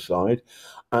sober side,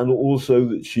 and also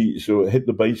that she sort of hit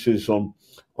the basis on,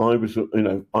 I was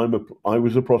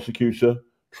a prosecutor,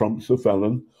 Trump's a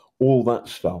felon, all that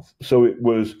stuff. So it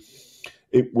was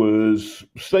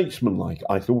statesmanlike,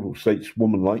 I thought, or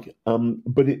stateswomanlike,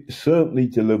 but it certainly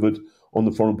delivered on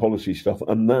the foreign policy stuff,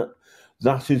 and that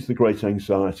is the great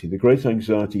anxiety. The great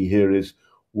anxiety here is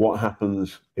what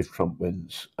happens if Trump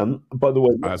wins. And by the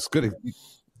way, that's good.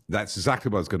 That's exactly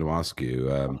what I was going to ask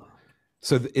you.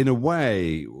 So in a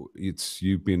way,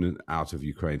 you've been out of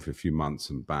Ukraine for a few months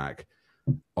and back.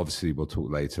 Obviously, we'll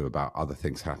talk later about other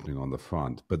things happening on the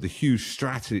front. But the huge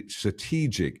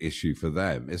strategic issue for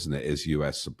them, isn't it, is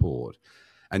US support.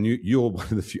 And you're one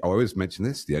of the few, I always mention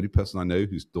this, the only person I know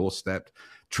who's doorstepped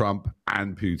Trump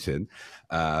and Putin.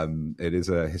 It is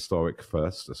a historic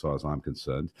first, as far as I'm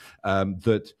concerned,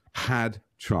 that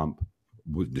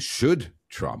should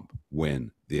Trump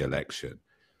win the election,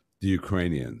 the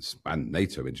Ukrainians and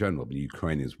NATO in general, the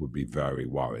Ukrainians would be very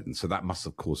worried. And so that must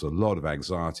have caused a lot of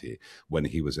anxiety when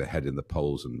he was ahead in the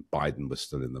polls and Biden was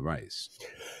still in the race.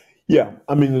 Yeah,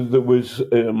 I mean, there were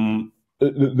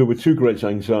two great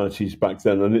anxieties back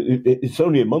then, and it's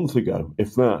only a month ago,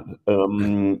 if that.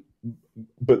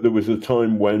 But there was a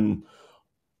time when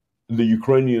the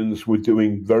Ukrainians were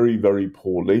doing very, very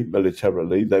poorly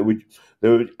militarily. They were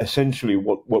essentially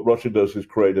what Russia does is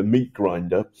create a meat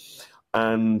grinder,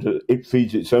 and it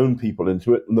feeds its own people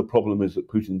into it. And the problem is that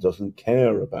Putin doesn't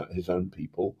care about his own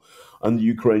people, and the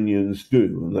Ukrainians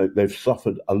do, and they've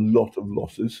suffered a lot of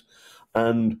losses.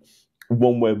 And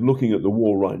one way of looking at the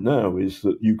war right now is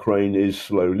that Ukraine is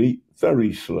slowly,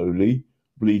 very slowly,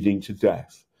 bleeding to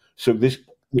death. So the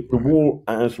war,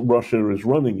 as Russia is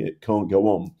running it, can't go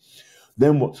on.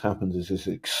 Then what's happened is this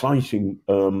exciting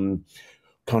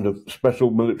kind of special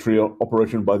military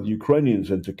operation by the Ukrainians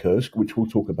into Kursk, which we'll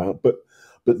talk about, but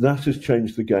that has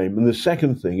changed the game. And the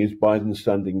second thing is Biden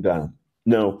standing down.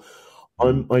 Now,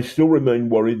 I still remain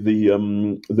worried.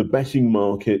 The betting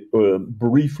market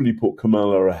briefly put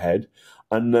Kamala ahead,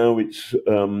 and now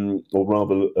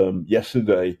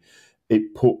yesterday,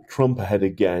 it put Trump ahead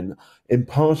again, in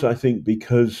part, I think,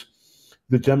 because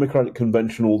the Democratic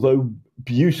convention, although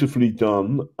beautifully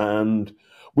done, and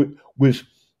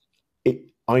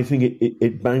I think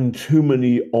it banged too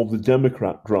many of the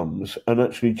Democrat drums. And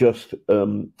actually, just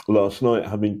last night,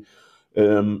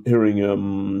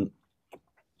 hearing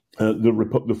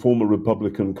the former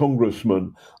Republican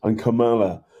congressman and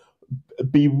Kamala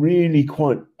be really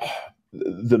quite.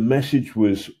 The message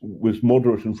was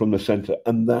moderate and from the center,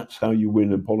 and that's how you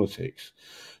win in politics.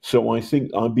 So I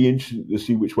think I'd be interested to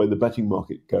see which way the betting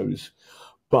market goes.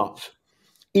 But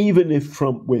even if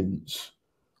Trump wins,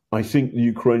 I think the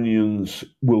Ukrainians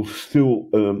will still,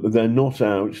 they're not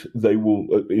out. They will,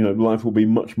 life will be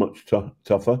much, much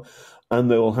tougher, and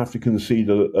they will have to concede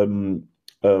a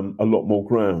lot more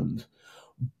ground.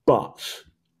 But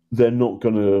they're not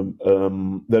going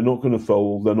to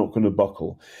fold. They're not going to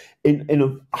buckle. You've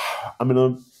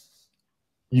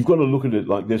got to look at it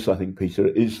like this. I think, Peter,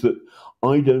 is that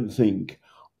I don't think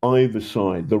either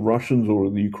side, the Russians or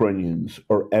the Ukrainians,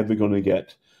 are ever going to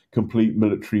get complete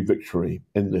military victory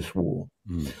in this war.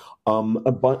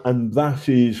 And that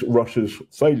is Russia's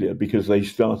failure, because they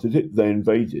started it, they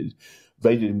invaded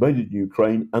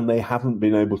Ukraine, and they haven't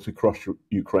been able to crush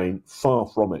Ukraine. Far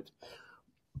from it.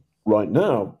 Right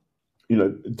now,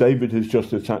 David has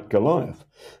just attacked Goliath.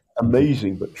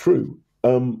 Amazing, but true.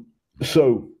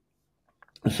 So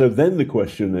then the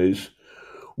question is,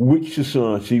 which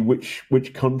society,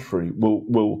 which country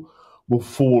will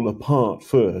fall apart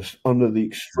first under the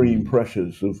extreme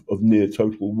pressures of near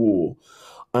total war?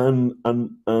 And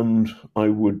I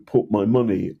would put my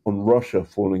money on Russia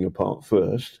falling apart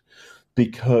first,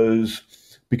 because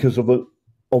of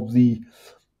the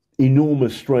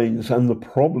enormous strains. And the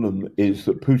problem is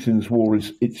that Putin's war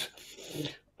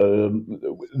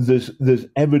there's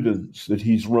evidence that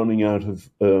he's running out of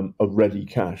ready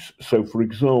cash. So, for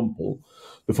example,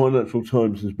 the Financial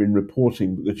Times has been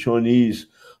reporting that the Chinese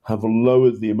have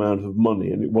lowered the amount of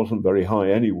money, and it wasn't very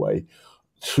high anyway,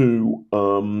 for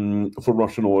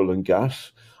Russian oil and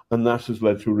gas, and that has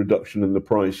led to a reduction in the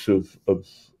price of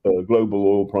global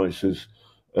oil prices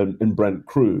and Brent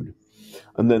crude.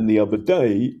 And then the other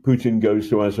day, Putin goes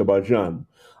to Azerbaijan,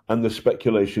 And the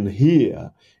speculation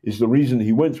here is the reason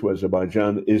he went to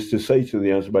Azerbaijan is to say to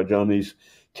the Azerbaijanis,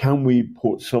 can we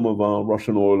put some of our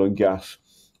Russian oil and gas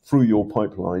through your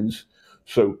pipelines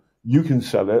so you can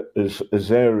sell it as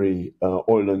Azeri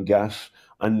oil and gas,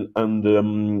 and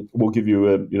we'll give you,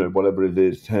 whatever it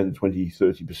is, 10, 20,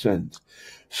 30%.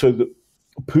 So that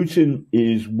Putin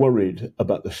is worried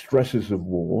about the stresses of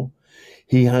war.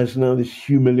 He has now this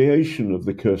humiliation of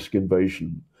the Kursk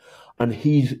invasion, and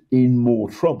he's in more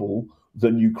trouble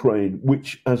than Ukraine,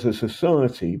 which as a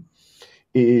society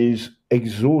is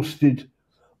exhausted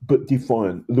but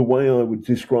defiant. The way I would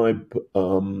describe,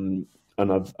 and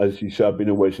as you say, I've been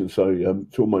away since I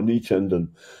tore my knee tendon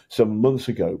 7 months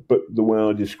ago, but the way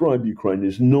I describe Ukraine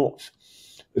is not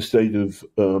a state of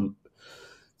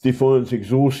defiant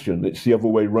exhaustion. It's the other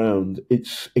way round.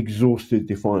 It's exhausted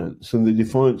defiance, and the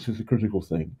defiance is the critical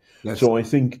thing. So I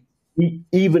think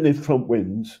even if Trump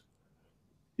wins,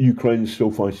 Ukraine's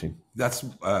still fighting. That's,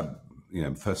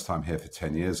 first time here for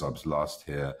 10 years. I was last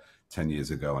here 10 years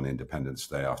ago on Independence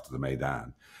Day after the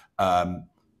Maidan.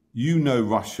 You know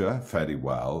Russia fairly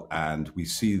well, and we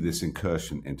see this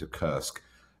incursion into Kursk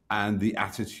and the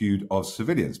attitude of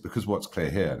civilians, because what's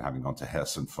clear here, and having gone to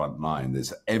Kherson front line,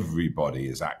 is everybody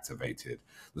is activated.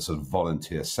 The sort of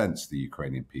volunteer sense of the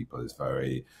Ukrainian people is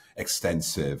very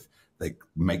extensive. They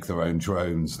make their own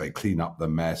drones, they clean up the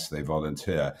mess, they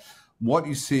volunteer. What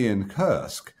you see in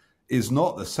Kursk is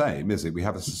not the same, is it? We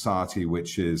have a society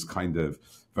which is kind of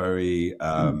very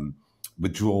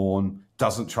withdrawn,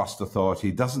 doesn't trust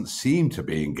authority, doesn't seem to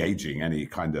be engaging any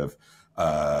kind of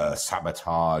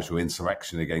sabotage or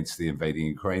insurrection against the invading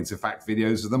Ukrainians. In fact,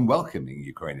 videos of them welcoming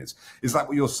Ukrainians. Is that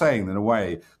what you're saying? In a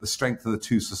way, the strength of the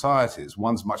two societies,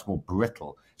 one's much more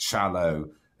brittle, shallow,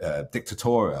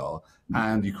 dictatorial,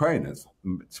 and Ukraine,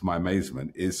 to my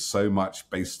amazement, is so much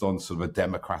based on sort of a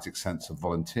democratic sense of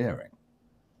volunteering.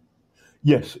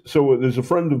 Yes. So there's a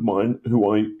friend of mine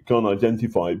who I can't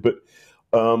identify, but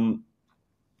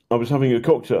I was having a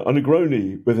cocktail, a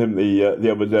Negroni, with him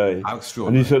the other day.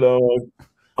 And he said,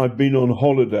 I've been on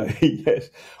holiday. Yes.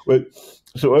 Well,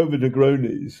 so over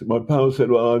Negronis, my pal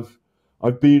said, well,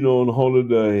 I've been on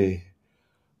holiday.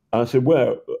 I said,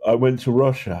 where? I went to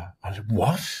Russia. I said,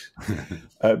 what?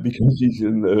 Because he's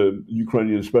in the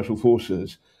Ukrainian Special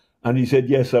Forces. And he said,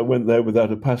 yes, I went there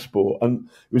without a passport. And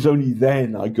it was only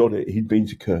then I got it. He'd been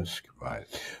to Kursk. Right.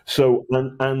 So,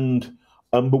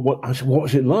 but I said, what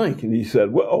was it like? And he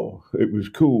said, well, it was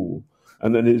cool.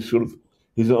 And then his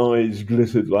eyes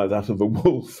glittered like that of a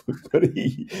wolf.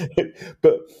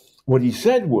 But what he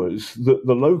said was that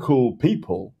the local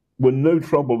people were no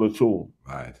trouble at all.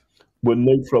 Right. Were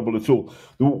no trouble at all.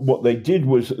 What they did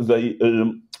was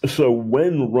so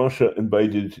when Russia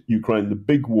invaded Ukraine, the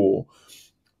big war,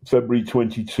 February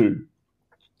 22,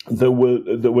 there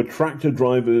were tractor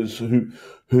drivers who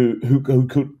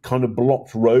could kind of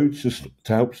blocked roads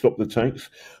to help stop the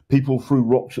tanks. People threw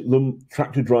rocks at them.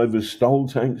 Tractor drivers stole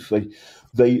tanks.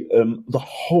 The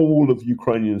whole of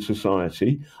Ukrainian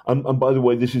society, and by the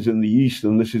way, this is in the east,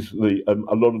 and this is a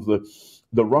lot of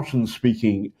the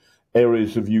Russian-speaking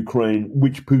areas of Ukraine,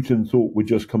 which Putin thought would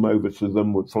just come over to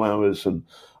them with flowers and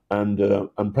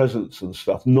presents and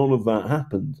stuff. None of that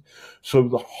happened. So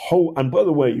the whole, and by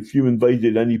the way, if you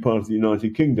invaded any part of the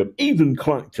United Kingdom, even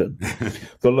Clacton,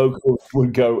 the locals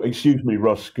would go, excuse me,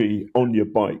 Rusky, on your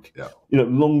bike. Yeah.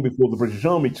 Long before the British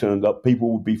Army turned up,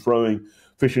 people would be throwing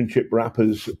fish and chip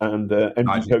wrappers and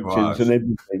empty Coke tins and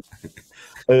everything.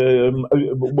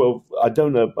 Well, I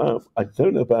don't know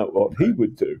about what he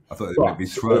would do. I thought it would be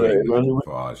throwing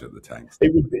barrage at the tanks.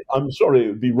 It would be. I'm sorry, it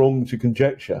would be wrong to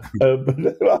conjecture.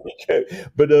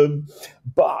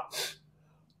 But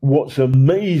what's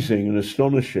amazing and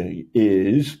astonishing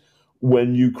is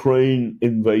when Ukraine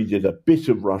invaded a bit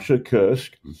of Russia,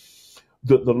 Kursk,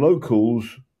 that the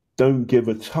locals don't give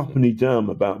a tuppenny damn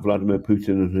about Vladimir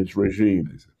Putin and his regime.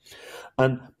 Amazing.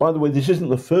 And by the way, this isn't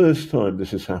the first time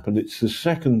this has happened. It's the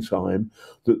second time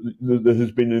that there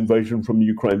has been an invasion from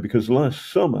Ukraine, because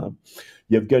last summer,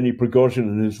 Yevgeny Prigozhin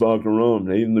and his Wagner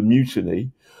army in the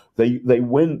mutiny, they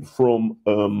went from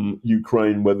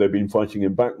Ukraine, where they've been fighting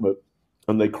in Bakhmut,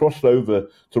 and they crossed over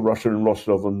to Russia in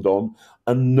Rostov-on-Don,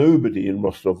 and nobody in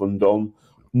Rostov-on-Don,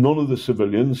 none of the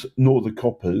civilians nor the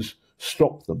coppers,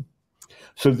 stopped them.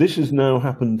 So this has now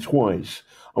happened twice.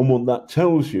 And what that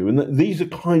tells you, and these are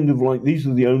these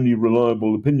are the only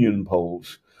reliable opinion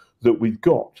polls that we've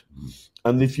got.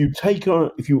 And if you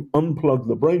unplug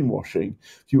the brainwashing,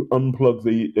 if you unplug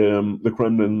the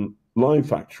Kremlin lie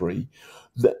factory,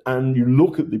 and you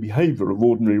look at the behavior of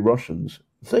ordinary Russians,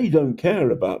 they don't care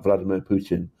about Vladimir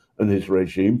Putin and his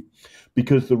regime,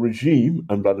 because the regime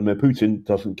and Vladimir Putin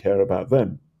doesn't care about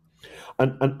them.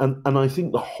 And I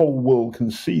think the whole world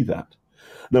can see that.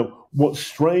 Now, what's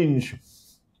strange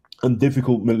and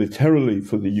difficult militarily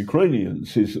for the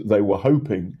Ukrainians is that they were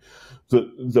hoping that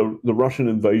the Russian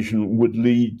invasion would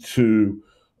lead to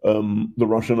the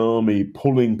Russian army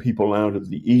pulling people out of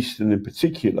the east, and in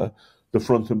particular, the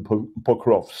front in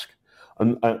Pokrovsk.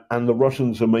 And the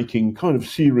Russians are making kind of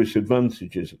serious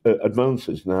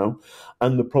advances now.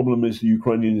 And the problem is the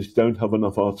Ukrainians don't have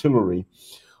enough artillery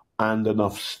and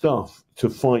enough stuff to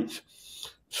fight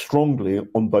strongly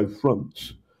on both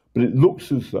fronts. But it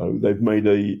looks as though they've made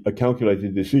a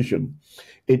calculated decision.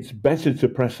 It's better to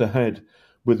press ahead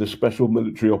with a special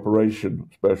military operation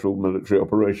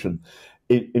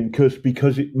in Kursk,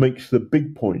 because it makes the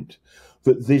big point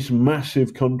that this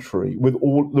massive country, with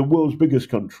all the world's biggest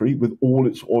country, with all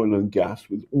its oil and gas,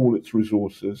 with all its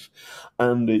resources,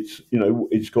 and it's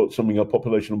got a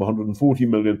population of 140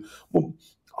 million,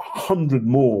 100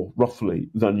 more roughly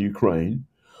than Ukraine.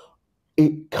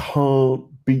 It can't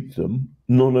beat them.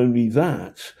 Not only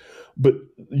that, but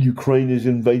Ukraine is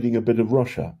invading a bit of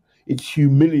Russia. It's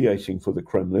humiliating for the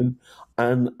Kremlin,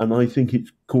 and I think it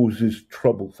causes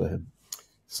trouble for him.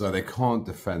 So they can't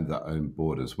defend their own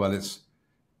borders. Well, it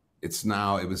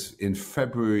was in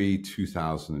February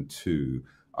 2002.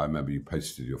 I remember you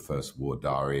posted your first war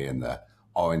diary, and the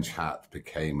orange hat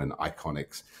became an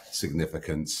iconic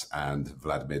significance, and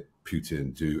Vladimir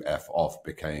Putin, do F off,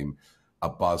 became a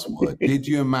buzzword. Did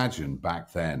you imagine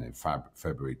back then in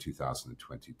February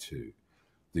 2022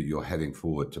 that you're heading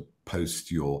forward to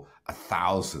post your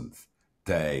 1,000th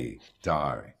day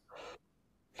diary?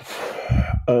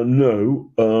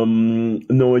 No,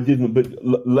 I didn't. But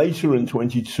later in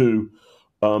 22,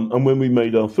 and when we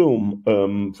made our film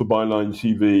for Byline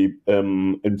TV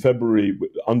in February,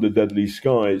 Under Deadly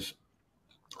Skies,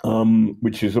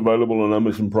 which is available on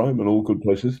Amazon Prime and all good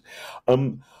places,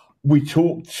 we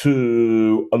talked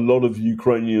to a lot of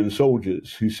Ukrainian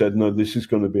soldiers who said, "No, this is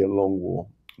going to be a long war.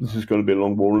 This is going to be a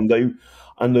long war." And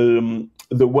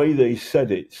the way they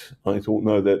said it, I thought,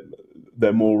 no,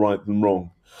 they're more right than wrong.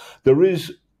 There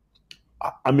is,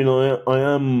 I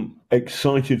am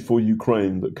excited for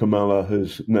Ukraine that Kamala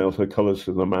has nailed her colours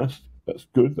to the mast. That's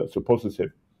good. That's a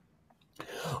positive.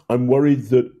 I'm worried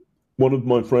that one of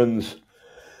my friends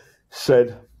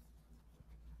said,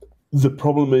 the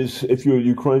problem is, if you're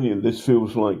Ukrainian, this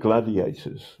feels like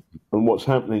gladiators. And what's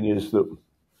happening is that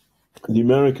the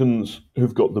Americans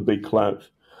who've got the big clout,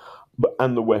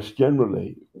 and the West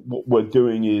generally, what we're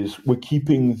doing is we're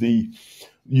keeping the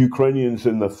Ukrainians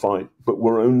in the fight, but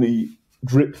we're only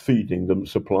drip feeding them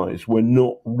supplies. We're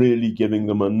not really giving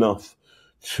them enough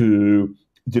to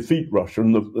defeat Russia.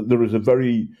 And there is a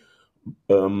very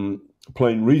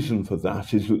plain reason for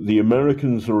that, is that the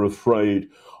Americans are afraid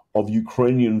of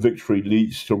Ukrainian victory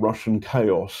leads to Russian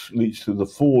chaos, leads to the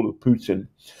fall of Putin.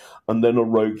 And then a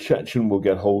rogue Chechen will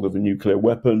get hold of a nuclear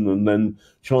weapon, and then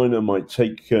China might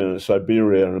take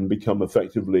Siberia and become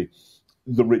effectively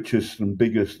the richest and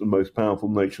biggest and most powerful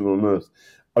nation on earth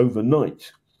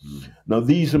overnight. Now,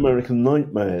 these American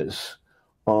nightmares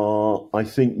are, I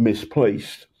think,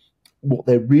 misplaced. What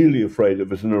they're really afraid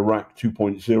of is an Iraq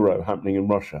 2.0 happening in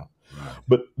Russia. Right.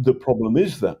 But the problem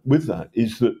is that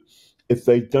if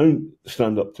they don't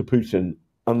stand up to Putin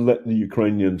and let the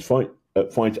Ukrainians fight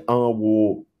our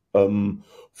war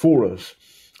for us,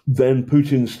 then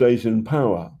Putin stays in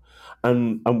power.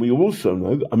 And we also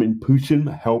know that, Putin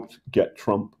helped get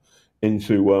Trump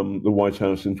into the White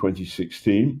House in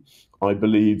 2016. I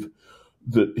believe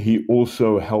that he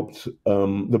also helped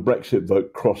the Brexit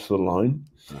vote cross the line.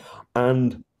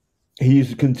 And he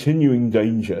is a continuing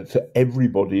danger to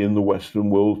everybody in the Western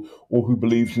world or who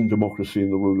believes in democracy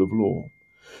and the rule of law.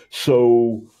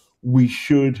 So we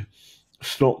should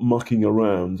stop mucking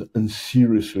around and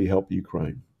seriously help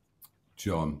Ukraine.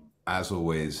 John, as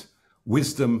always,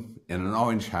 wisdom in an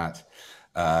orange hat,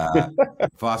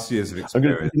 vast years of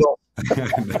experience.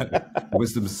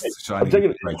 Wisdom's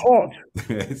shining. It's hot.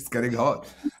 It's getting hot.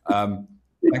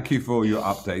 Thank you for your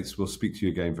updates. We'll speak to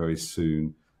you again very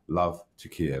soon. Love to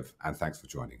Kiev, and thanks for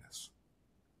joining us.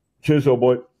 Cheers, old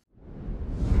boy.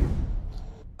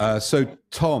 So,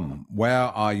 Tom, where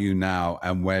are you now,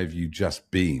 and where have you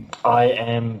just been? I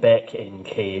am back in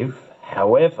Kiev.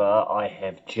 However, I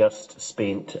have just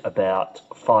spent about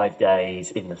 5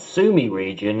 days in the Sumy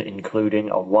region, including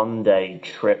a one-day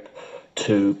trip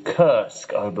to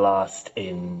Kursk Oblast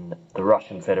in the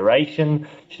Russian Federation,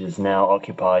 which is now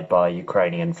occupied by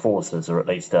Ukrainian forces, or at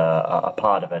least a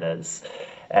part of it is.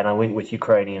 And I went with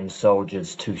Ukrainian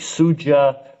soldiers to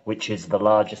Sudzha, which is the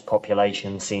largest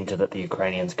population centre that the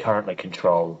Ukrainians currently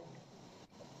control.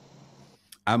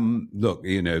 Look,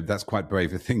 that's quite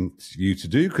brave a thing for you to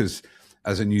do, because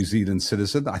as a New Zealand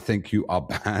citizen, I think you are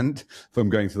banned from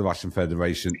going to the Russian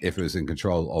Federation if it was in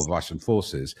control of Russian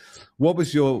forces. What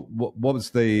was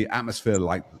the atmosphere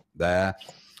like there?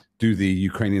 Do the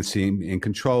Ukrainians seem in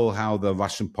control? How the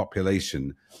Russian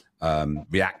population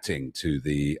reacting to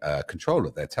the control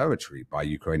of their territory by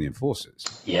Ukrainian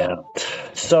forces? Yeah.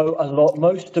 So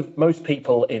most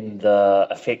people in the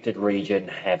affected region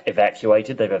have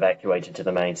evacuated. They've evacuated to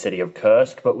the main city of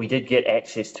Kursk, but we did get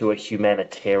access to a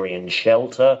humanitarian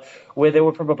shelter where there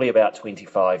were probably about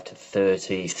 25 to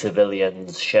 30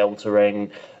 civilians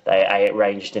sheltering. They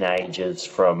ranged in ages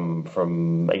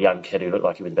from a young kid who looked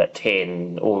like he was about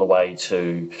 10 all the way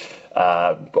to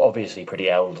obviously pretty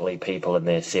elderly people in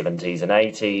their 70s and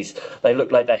 80s. They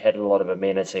looked like they had a lot of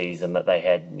amenities and that they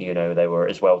had, they were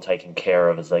as well taken care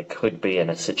of as they could be in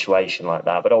a situation like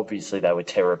that. But obviously they were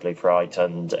terribly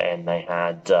frightened, and they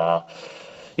had...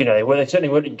 they certainly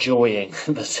weren't enjoying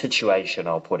the situation,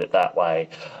 I'll put it that way.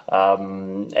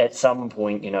 At some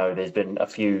point, there's been a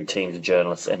few teams of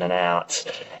journalists in and out,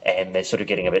 and they're sort of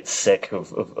getting a bit sick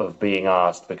of being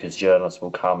asked, because journalists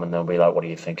will come and they'll be like, what do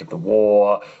you think of the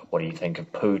war? What do you think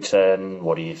of Putin?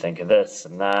 What do you think of this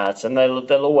and that? And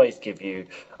they'll always give you,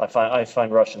 I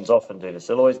find Russians often do this,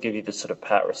 they'll always give you this sort of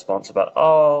pat response about,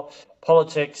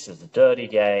 politics is a dirty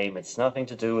game. It's nothing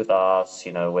to do with us.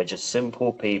 We're just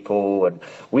simple people, and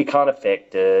we can't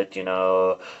affect it.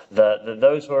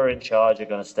 Those who are in charge are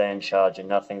going to stay in charge, and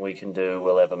nothing we can do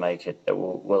will ever make it.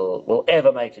 Will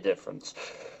ever make a difference.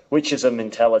 Which is a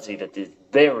mentality that is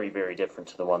very, very different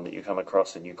to the one that you come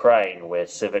across in Ukraine, where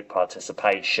civic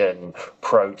participation,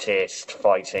 protest,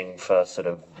 fighting for sort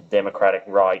of democratic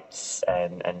rights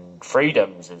and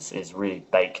freedoms is really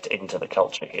baked into the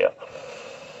culture here.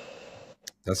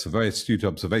 That's a very astute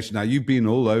observation. Now, you've been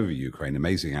all over Ukraine,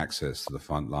 amazing access to the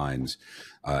front lines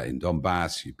in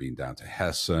Donbass. You've been down to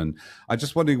Kherson. I'm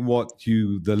just wondering what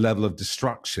the level of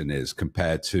destruction is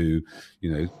compared to,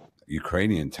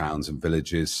 Ukrainian towns and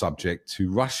villages subject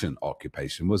to Russian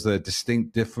occupation. Was there a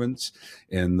distinct difference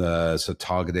in the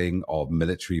targeting of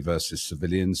military versus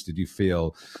civilians? Did you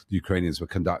feel the Ukrainians were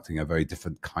conducting a very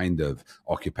different kind of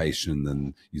occupation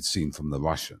than you'd seen from the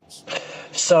Russians?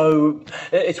 So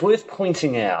it's worth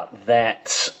pointing out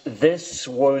that this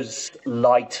was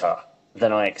lighter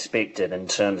than I expected in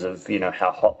terms of,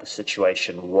 how hot the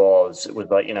situation was. It was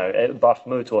like,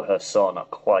 Bakhmut or Kherson are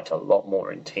quite a lot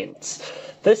more intense.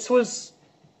 This was,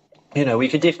 we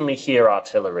could definitely hear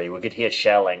artillery. We could hear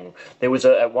shelling. There was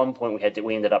at one point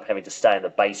we ended up having to stay in the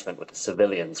basement with the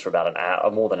civilians for about an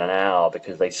hour, more than an hour,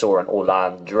 because they saw an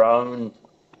Orlan drone.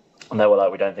 And they were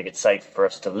like, we don't think it's safe for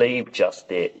us to leave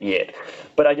just yet.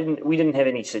 But we didn't have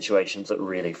any situations that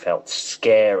really felt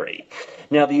scary.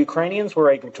 Now, the Ukrainians were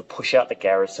able to push out the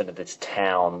garrison of this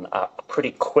town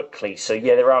pretty quickly. So,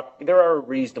 yeah, there are a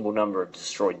reasonable number of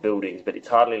destroyed buildings, but it's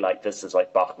hardly like this is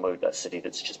like Bakhmut, a city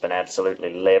that's just been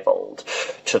absolutely leveled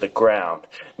to the ground.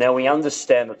 Now, we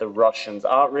understand that the Russians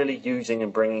aren't really using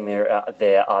and bringing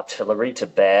their artillery to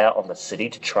bear on the city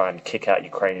to try and kick out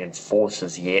Ukrainian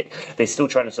forces yet. They're still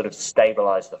trying to sort of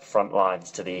stabilize the front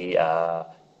lines to the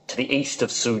east of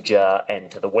Suja and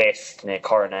to the west near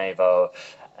Koronevo,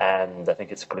 and I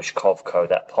think it's Prushkovko,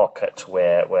 that pocket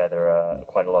where there are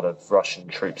quite a lot of Russian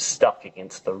troops stuck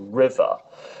against the river.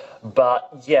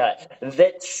 But yeah,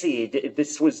 that said,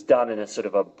 this was done in a sort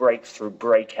of a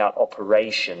breakout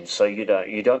operation. So you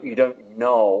don't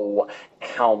know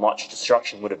how much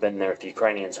destruction would have been there if the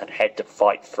Ukrainians had to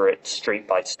fight for it street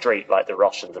by street, like the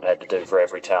Russians have had to do for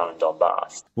every town in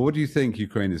Donbass. Well, what do you think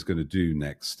Ukraine is going to do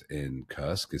next in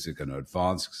Kursk? Is it going to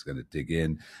advance? Is it going to dig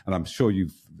in? And I'm sure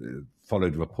you've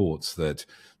followed reports that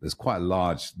there's quite a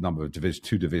large number of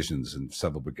two divisions and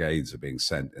several brigades are being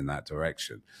sent in that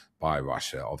direction by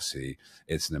Russia. Obviously,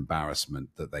 it's an embarrassment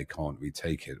that they can't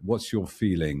retake it. What's your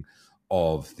feeling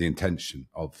of the intention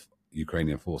of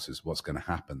Ukrainian forces? What's going to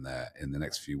happen there in the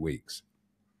next few weeks?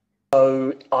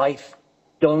 So I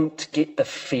don't get the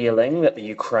feeling that the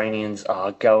Ukrainians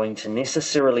are going to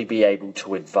necessarily be able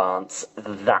to advance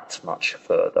that much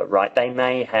further, right? They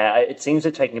may have, it seems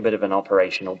they're taking a bit of an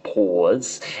operational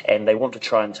pause, and they want to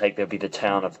try and there'll be the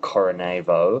town of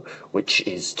Koronevo, which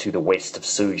is to the west of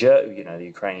Suja. The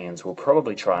Ukrainians will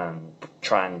probably try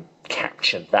and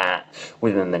capture that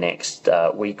within the next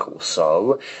week or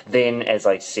so. Then, as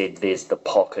I said, there's the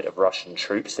pocket of Russian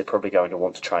troops. They're probably going to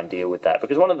want to try and deal with that,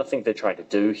 because one of the things they're trying to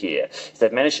do here is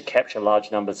they've managed to capture large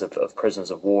numbers of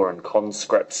prisoners of war and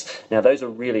conscripts. Now, those are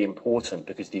really important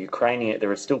because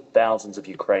there are still thousands of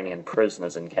Ukrainian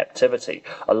prisoners in captivity,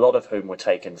 a lot of whom were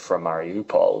taken from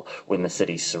Mariupol when the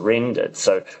city surrendered.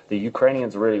 So the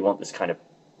Ukrainians really want this kind of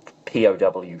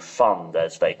POW fund,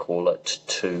 as they call it,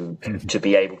 to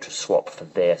be able to swap for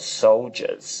their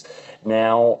soldiers.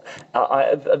 Now,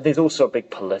 there's also a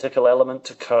big political element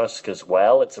to Kursk as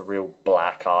well. It's a real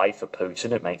black eye for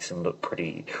Putin. It makes him look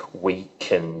pretty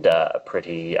weak and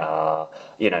pretty,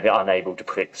 unable to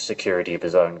protect the security of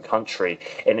his own country.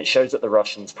 And it shows that the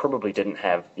Russians probably didn't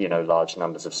have, large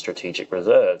numbers of strategic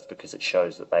reserves, because it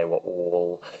shows that they were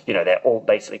all, they're all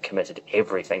basically committed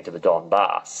everything to the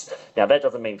Donbass. Now, that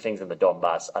doesn't mean things in the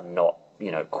Donbass are not,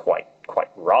 quite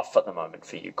rough at the moment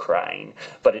for Ukraine,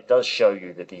 but it does show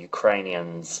you that the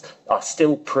Ukrainians are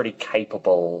still pretty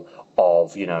capable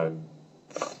of,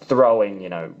 throwing,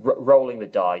 rolling the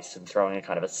dice and throwing a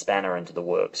kind of a spanner into the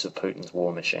works of Putin's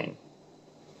war machine.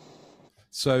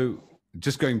 So,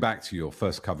 just going back to your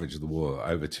first coverage of the war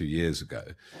over 2 years ago,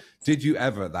 did you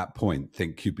ever at that point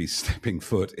think you'd be stepping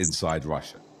foot inside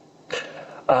Russia?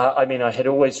 I had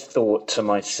always thought to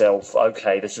myself,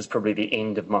 okay, this is probably the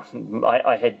end of my...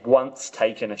 I had once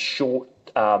taken a short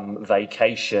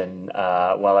vacation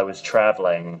while I was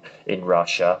traveling in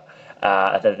Russia.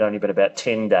 That had only been about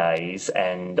 10 days.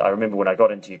 And I remember when I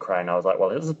got into Ukraine, I was like, well,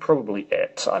 this is probably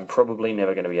it. I'm probably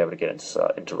never going to be able to get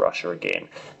into Russia again.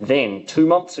 Then 2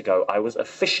 months ago, I was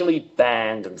officially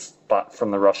banned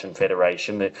from the Russian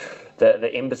Federation.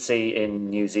 The embassy in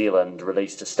New Zealand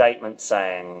released a statement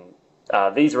saying...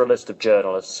 these are a list of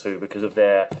journalists who, because of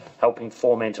their helping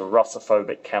foment a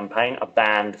Russophobic campaign, are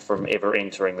banned from ever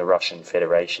entering the Russian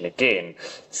Federation again.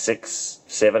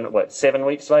 7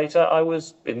 weeks later, I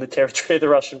was in the territory of the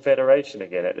Russian Federation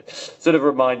again. It sort of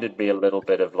reminded me a little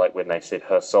bit of like when they said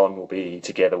Kherson will be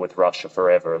together with Russia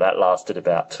forever. That lasted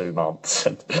about 2 months,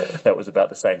 and that was about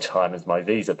the same time as my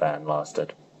visa ban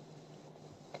lasted.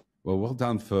 Well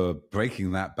done for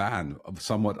breaking that ban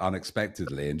somewhat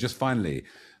unexpectedly. And just finally,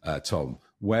 Tom,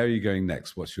 where are you going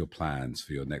next? What's your plans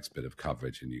for your next bit of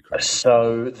coverage in Ukraine?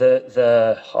 So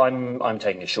I'm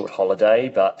taking a short holiday,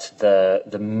 but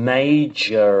the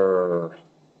major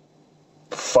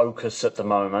focus at the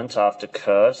moment after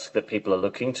Kursk that people are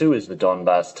looking to is the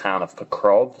Donbass town of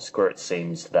Pokrovsk, where it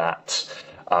seems that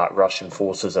Russian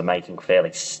forces are making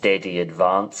fairly steady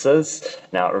advances.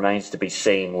 Now, it remains to be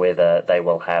seen whether they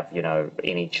will have,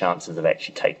 any chances of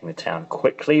actually taking the town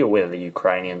quickly, or whether the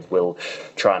Ukrainians will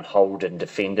try and hold and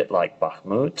defend it like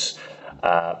Bakhmut.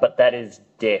 But that is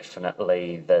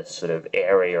definitely the sort of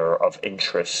area of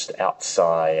interest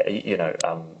outside,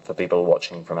 for people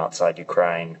watching from outside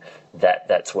Ukraine,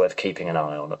 that's worth keeping an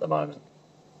eye on at the moment.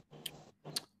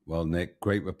 Well, Nick,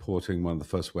 great reporting. One of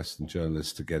the first Western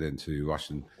journalists to get into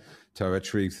Russian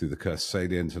territory through the Kursk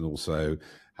salient, and also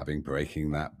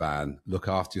breaking that ban. Look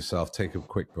after yourself, take a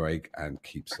quick break, and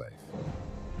keep safe.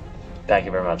 Thank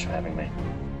you very much for having me.